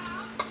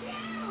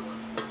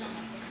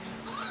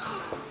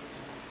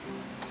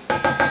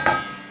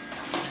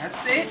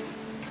 That's it.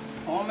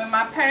 Pour them in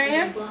my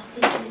pan.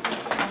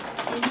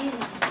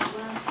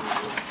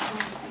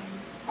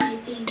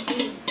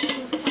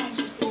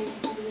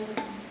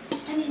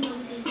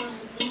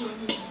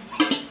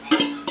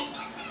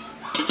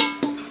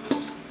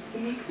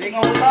 They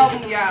gonna love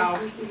them, y'all.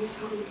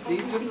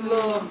 These just a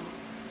little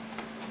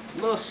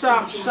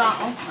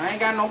something. I ain't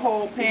got no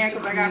whole pan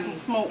because I got some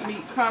smoked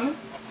meat coming.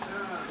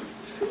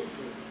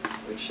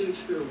 Like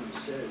Shakespeare once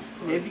said.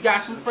 If you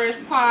got some fresh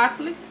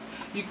parsley,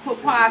 you can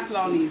put parsley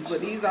on these.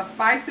 But these are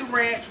spicy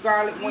ranch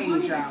garlic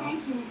wings, y'all.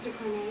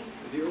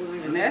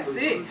 And that's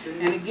it.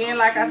 And again,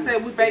 like I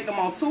said, we baked them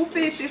on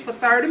 250 for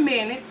 30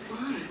 minutes.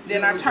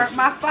 Then I turned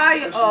my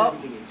fire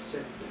up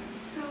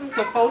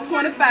to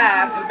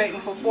 425 and baked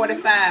them for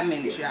 45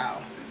 minutes,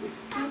 y'all.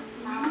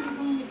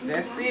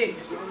 That's it.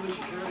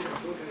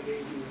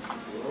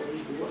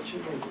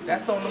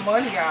 That's on the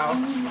money, y'all.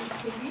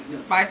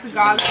 Spicy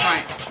garlic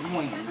ranch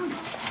wings.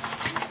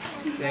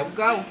 There we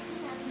go.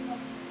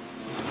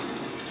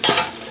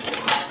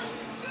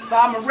 So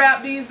I'm gonna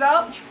wrap these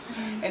up,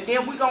 and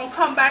then we're gonna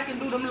come back and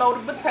do them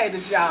loaded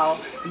potatoes, y'all.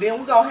 And then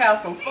we're gonna have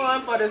some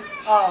fun for this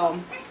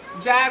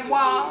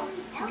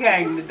Jaguars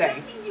game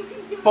today.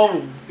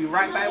 Boom. Be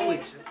right back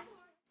with you.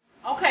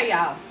 Okay,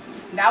 y'all.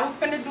 Now we're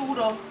finna do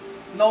the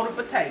loaded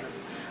potatoes.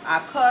 I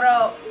cut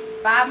up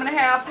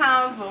 5.5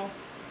 pounds of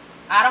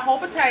Idaho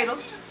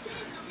potatoes.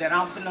 Then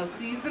I'm finna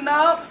season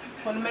up,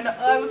 put them in the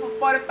oven for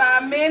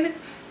 45 minutes.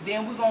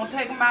 Then we're gonna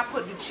take them out,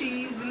 put the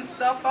cheese and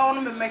stuff on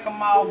them and make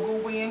them all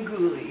gooey and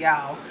good,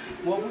 y'all.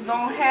 What we're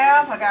gonna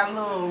have, I got a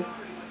little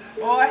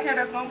oil here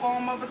that's gonna go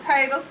on my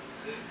potatoes.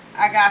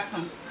 I got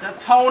some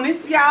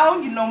Daytonas, y'all.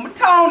 You know my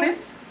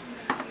Daytonas.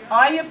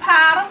 Onion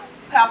powder,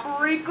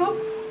 paprika.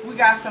 We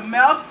got some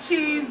melted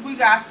cheese. We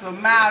got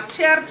some mild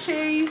cheddar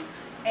cheese.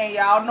 And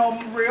y'all know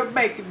my real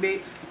bacon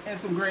bits and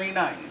some green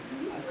onions.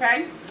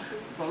 Okay?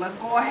 So let's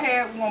go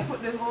ahead. We're gonna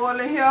put this oil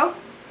in here.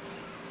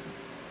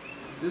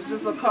 This is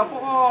just a cup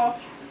of oil.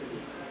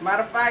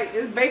 Matter of fact,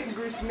 it's bacon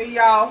grease for me,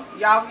 y'all.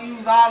 Y'all can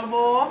use olive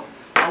oil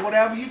or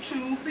whatever you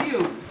choose to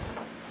use.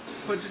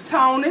 Put your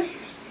Daytonas.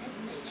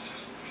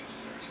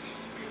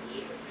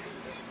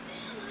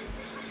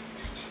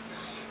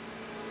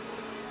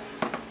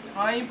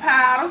 Onion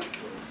powder.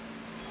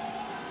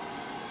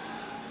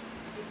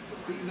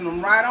 Season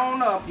them right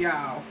on up,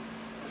 y'all.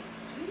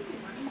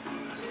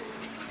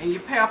 And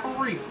your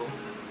paprika.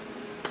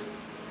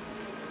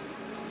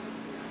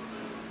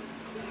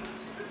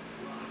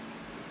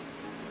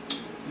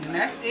 And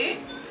that's it.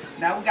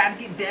 Now we got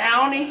to get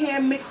down in here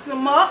and mix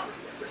them up.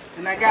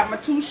 And I got my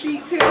 2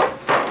 sheets here.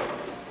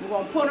 We're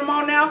going to put them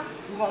on now.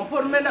 We're going to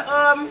put them in the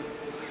oven,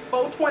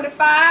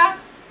 425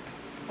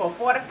 for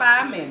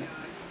 45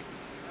 minutes.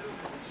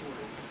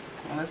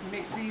 And let's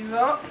mix these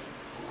up.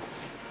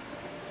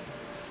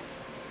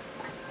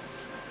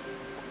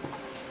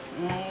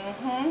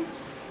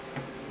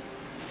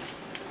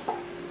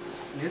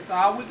 This is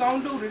all we're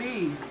going to do to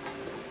these.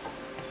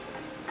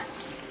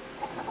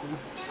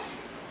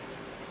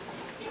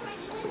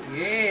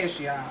 Yes,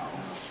 y'all.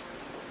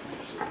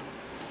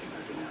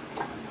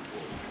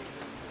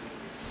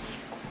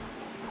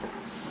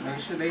 Make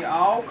sure they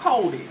all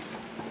coated.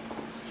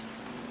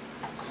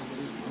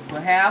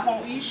 Put half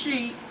on each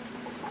sheet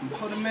and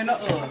put them in the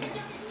oven.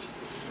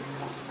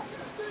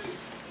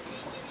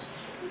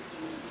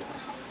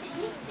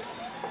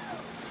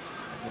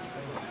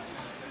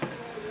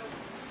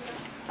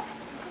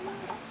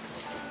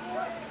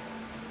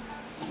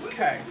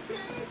 Okay,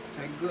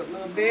 take a good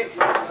little bit,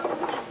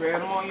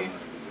 spread them on your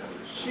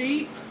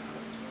sheet,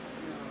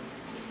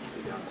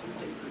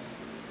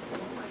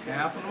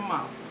 half of them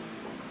out.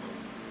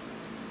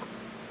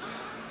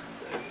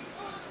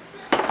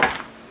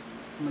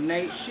 My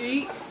next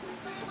sheet.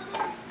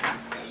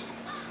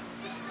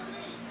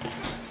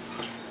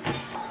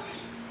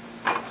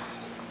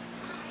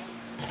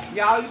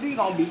 Y'all, these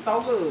gonna be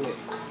so good.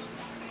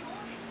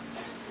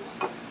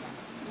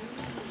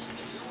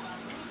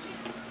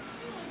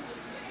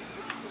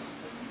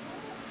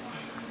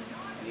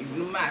 Even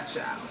the match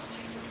out.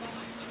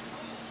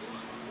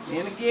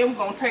 Then again, we're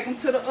gonna take them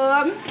to the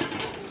oven.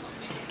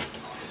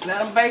 Let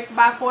them bake for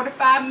about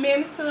 45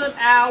 minutes to an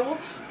hour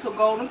till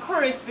golden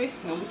crispy.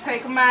 Then we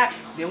take them out.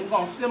 Then we're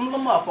gonna simmer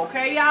them up.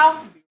 Okay, y'all?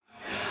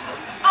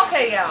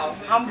 Okay, y'all.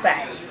 I'm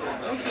back.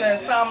 I'm filling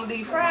some of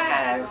these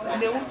fries,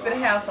 and then we're finna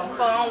have some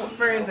fun with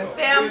friends and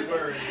family,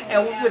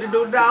 and we're finna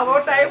do the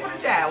doggone thing for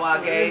the Jaguar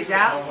guys,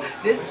 y'all.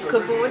 This is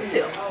Cooking with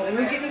Tip. Let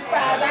me get these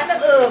fries out the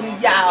oven,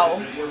 y'all.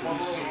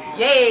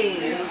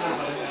 Yes.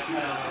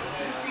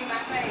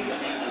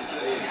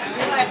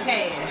 Good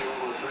pan.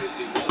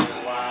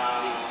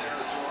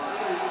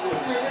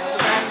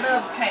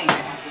 Another pan.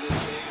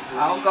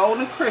 All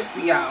golden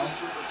crispy, y'all.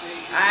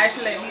 I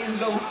actually let these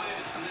go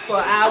for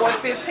an hour and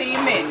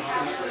 15 minutes.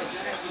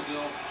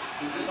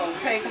 We're gonna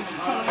take them and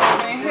put them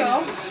over in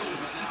here.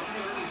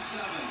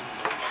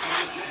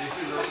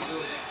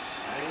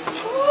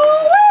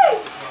 Woo-wee!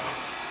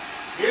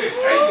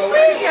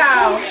 Woo-wee,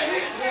 y'all.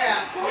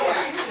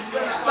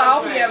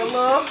 Soft yet a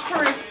little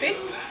crispy.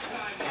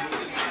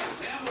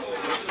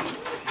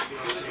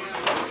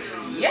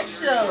 Yes,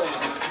 sir.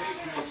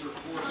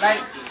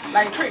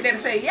 Like Trick Daddy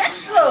say, yes,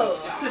 sir.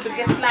 Slip and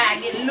get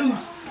slide, get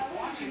loose.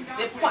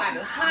 That pot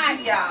is hot,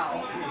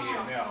 y'all.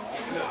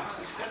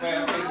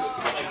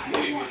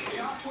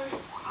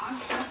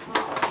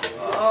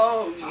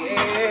 Oh,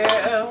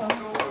 yeah.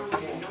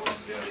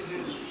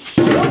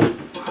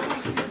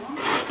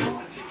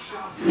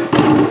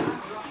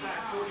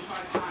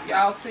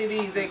 Y'all see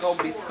these, they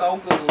gonna be so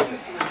good.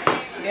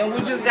 Then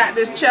we just got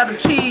this cheddar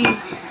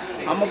cheese.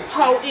 I'm gonna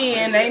pour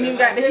in. They ain't even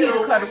got the heater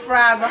because the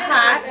fries are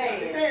hot.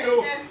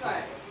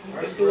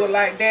 We do it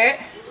like that.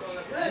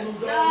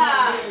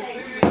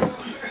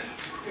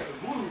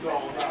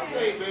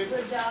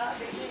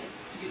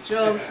 Get your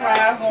other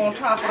fries on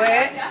top of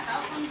that.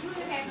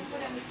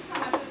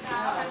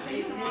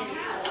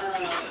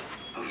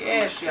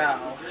 Yes,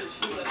 y'all.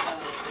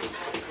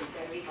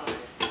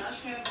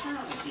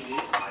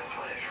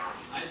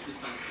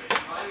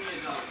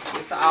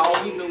 It's all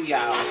we do,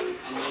 y'all.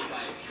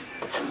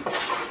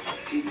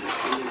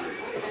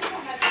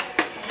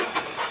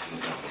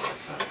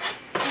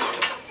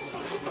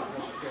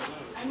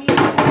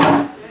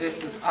 This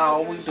this is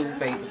all we do,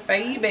 baby.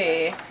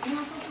 Baby.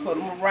 Put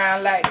them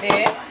around like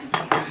that.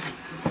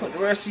 Put the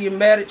rest of your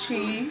melted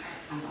cheese.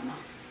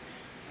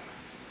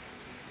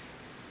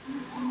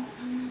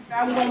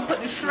 Now we're gonna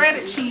put the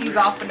shredded cheese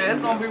off in there. It's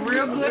gonna be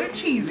real good and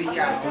cheesy,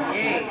 y'all.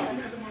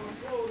 Yes.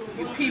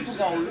 Your people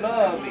gonna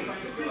love it.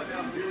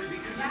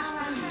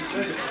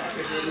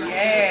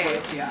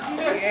 Yes, y'all.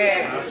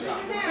 Yes.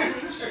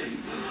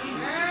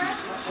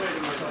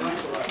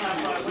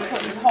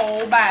 Put this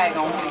whole bag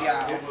on here,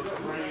 y'all.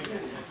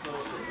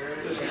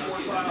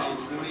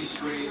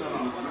 Then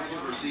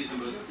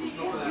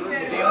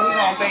we're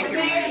gonna bake it.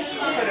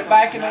 Put it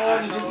back in the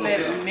oven, just let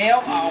it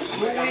melt all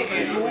gooey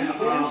and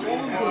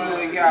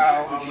good,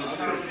 y'all.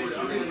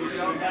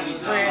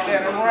 Spread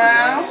that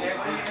around.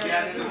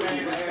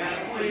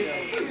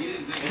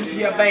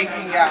 You're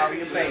baking, y'all.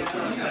 You're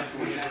baking.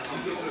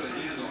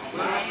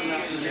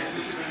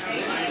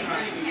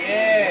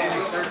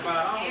 Yes. I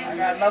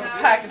got another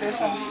pack of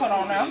this I'm gonna put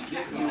on now.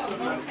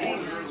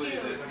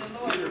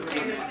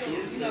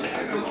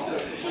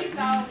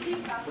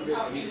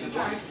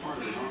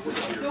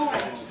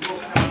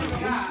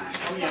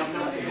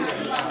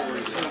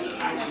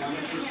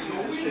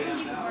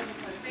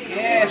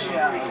 Yes,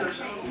 y'all.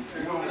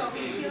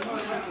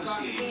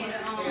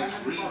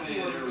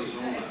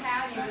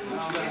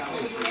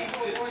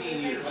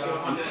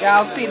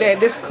 Y'all see that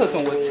this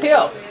cooking with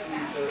Tilt.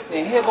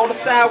 Then here go the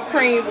sour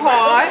cream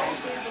part.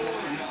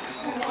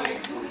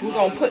 We're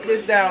gonna put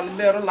this down the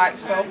middle like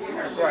so,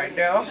 right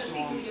there,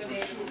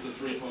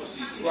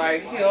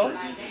 right here.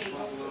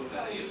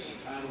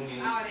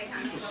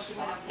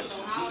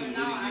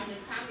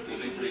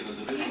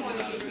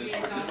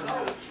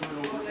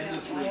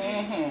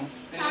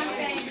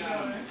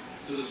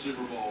 To the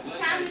Super Bowl.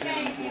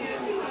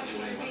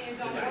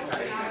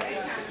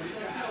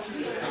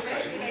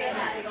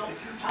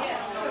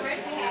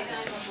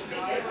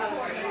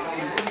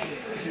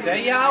 There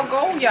y'all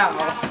go, y'all.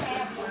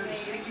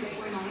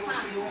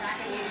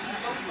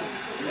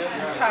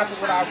 Top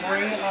it with our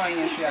green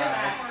onions, y'all.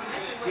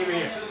 Give me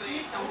here.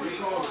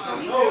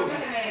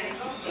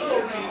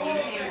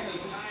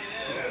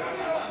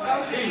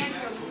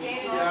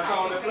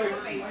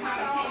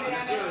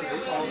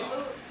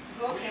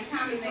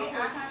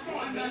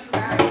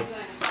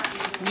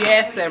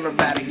 Yes,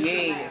 everybody,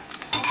 yes.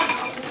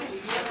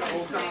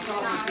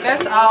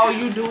 That's all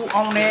you do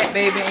on that,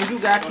 baby, and you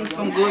got you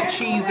some good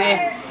cheesy,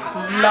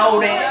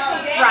 loaded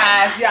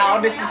fries,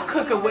 y'all. This is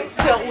Cooking with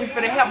Tilt. We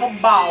finna have a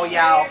ball,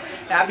 y'all.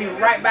 I'll be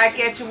right back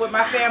at you with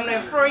my family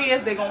and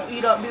friends. They're gonna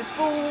eat up this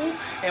food,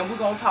 and we're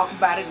gonna talk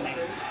about it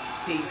next.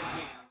 Peace.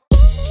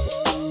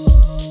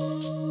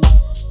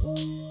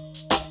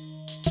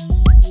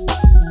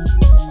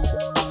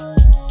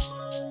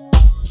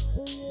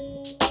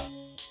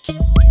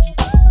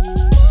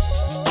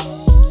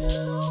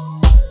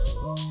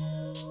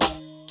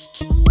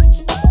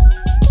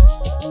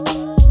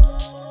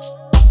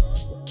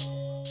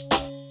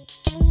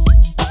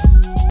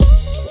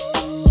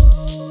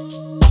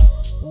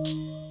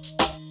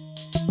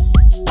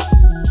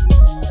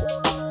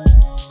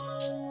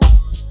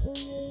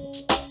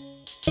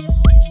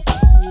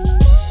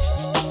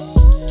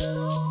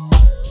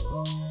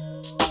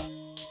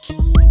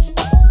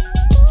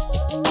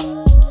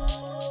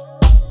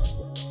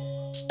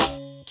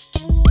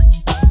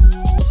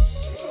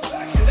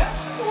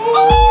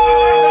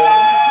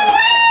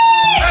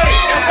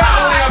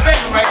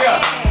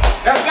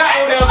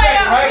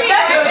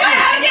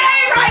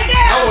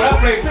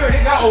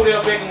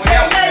 Odell Beckham with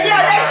that. Yeah,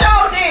 they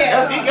showed this.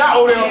 He got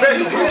Odell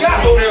Beckham. He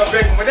got Odell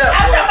Beckham with that.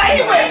 I'm talking about he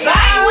went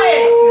back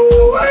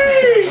with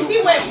it. He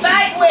went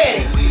back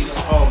with it.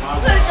 Oh my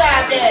God. Good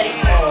job, Daddy.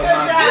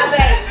 Good job,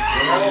 baby.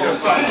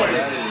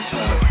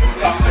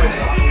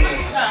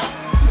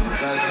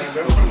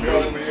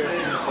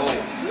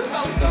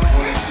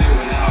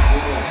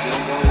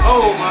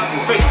 Oh my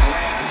face.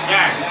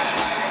 Yeah.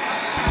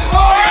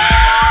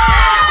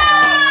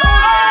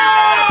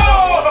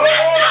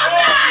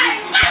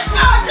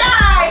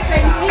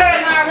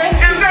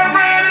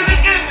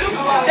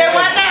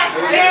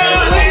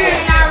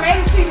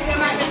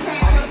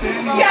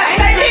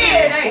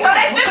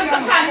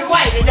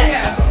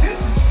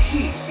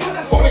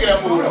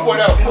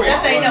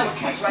 That thing that was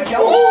right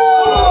there. Ooh!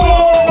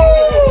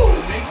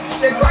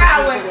 The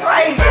crowd went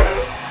crazy.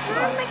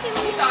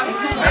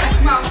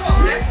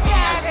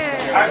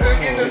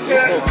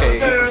 It's okay.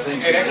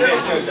 Hey, that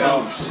kid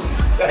touchdown.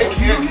 That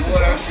kid is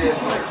what I said.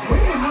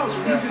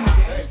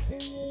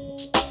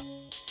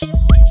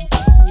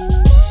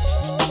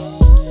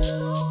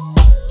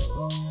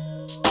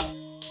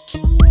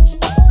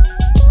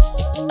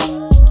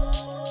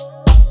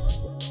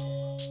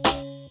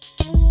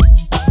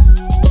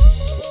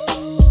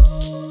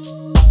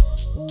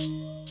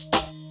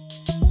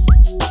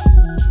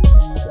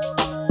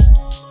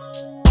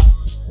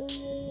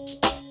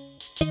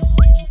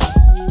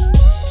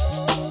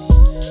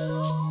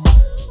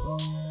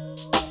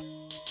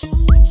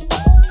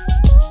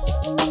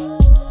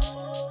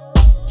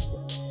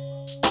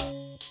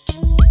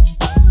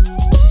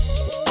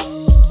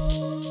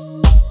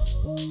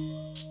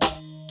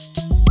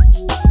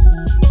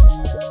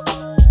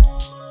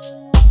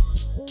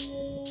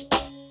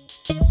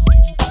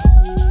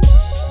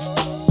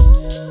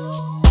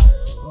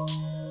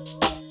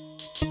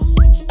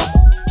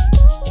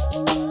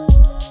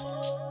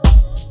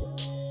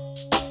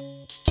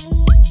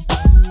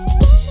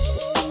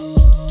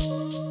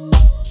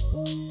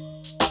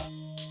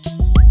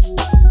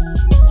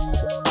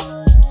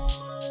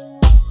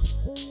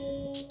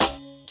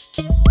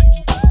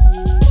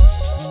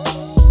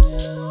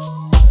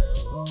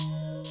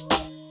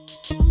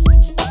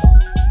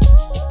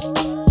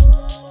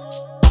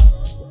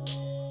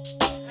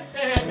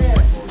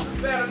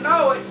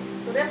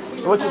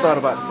 What you thought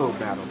about the food,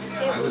 madam?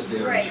 It was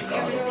great.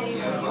 Everything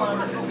was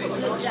wonderful.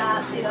 Good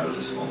job, Tim.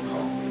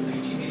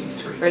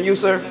 And you,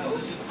 sir?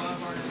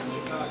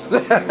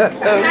 Okay.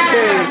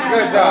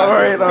 Good job. All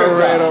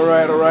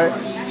right.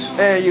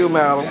 And you,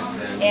 madam?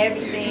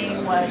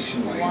 Everything was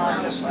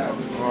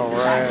wonderful. All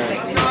right.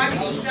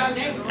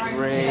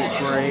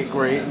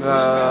 Great.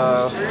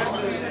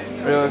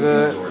 Real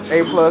good. A+.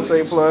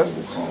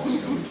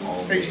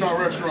 8-star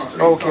restaurant.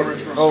 Okay.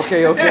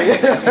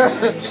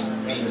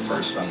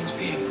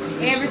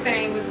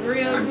 Everything was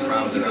real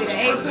good. You did an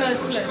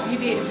A++. You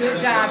did a good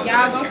job.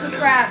 Y'all go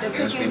subscribe to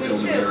Cooking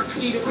with Tip.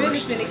 She the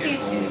realest in the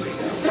kitchen.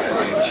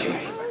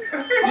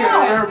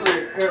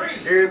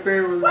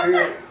 Everything was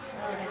good.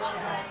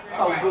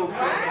 Oh, good.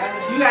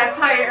 You got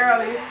tired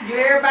early. Get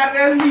everybody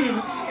that leave.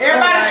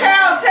 Everybody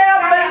tell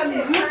about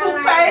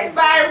YouTube page,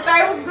 about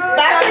everything was good.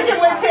 Cooking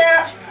with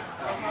Tip.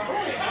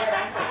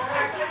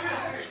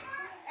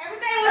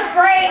 Everything was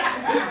great.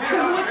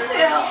 Cooking with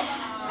Tip.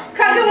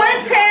 Cooking with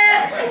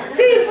Tip.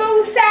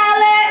 Seafood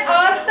salad.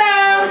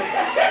 Awesome.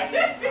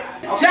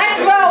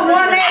 Jacksonville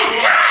 180.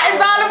 It's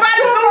all about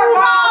the food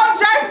roll.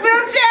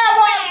 Jacksonville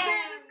Chairwalk.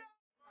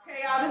 Okay,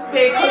 y'all, this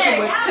been Cooking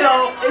with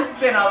Tilt. It's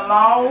been a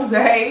long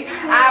day.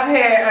 I've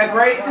had a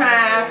great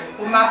time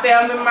with my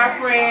family and my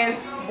friends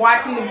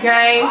watching the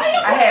game.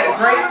 I had a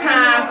great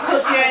time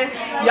cooking.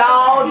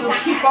 Y'all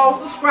just keep on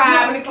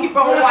subscribing and keep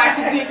on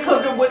watching Get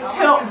Cooking with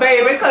Tilt,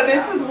 baby, because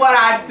this is what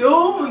I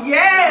do.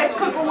 Yes,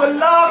 cooking with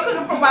love,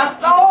 cooking for my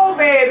soul,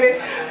 baby.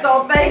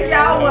 So thank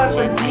y'all once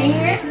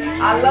again.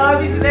 I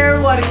love each and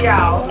every one of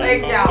y'all.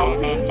 Thank y'all.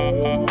 Peace.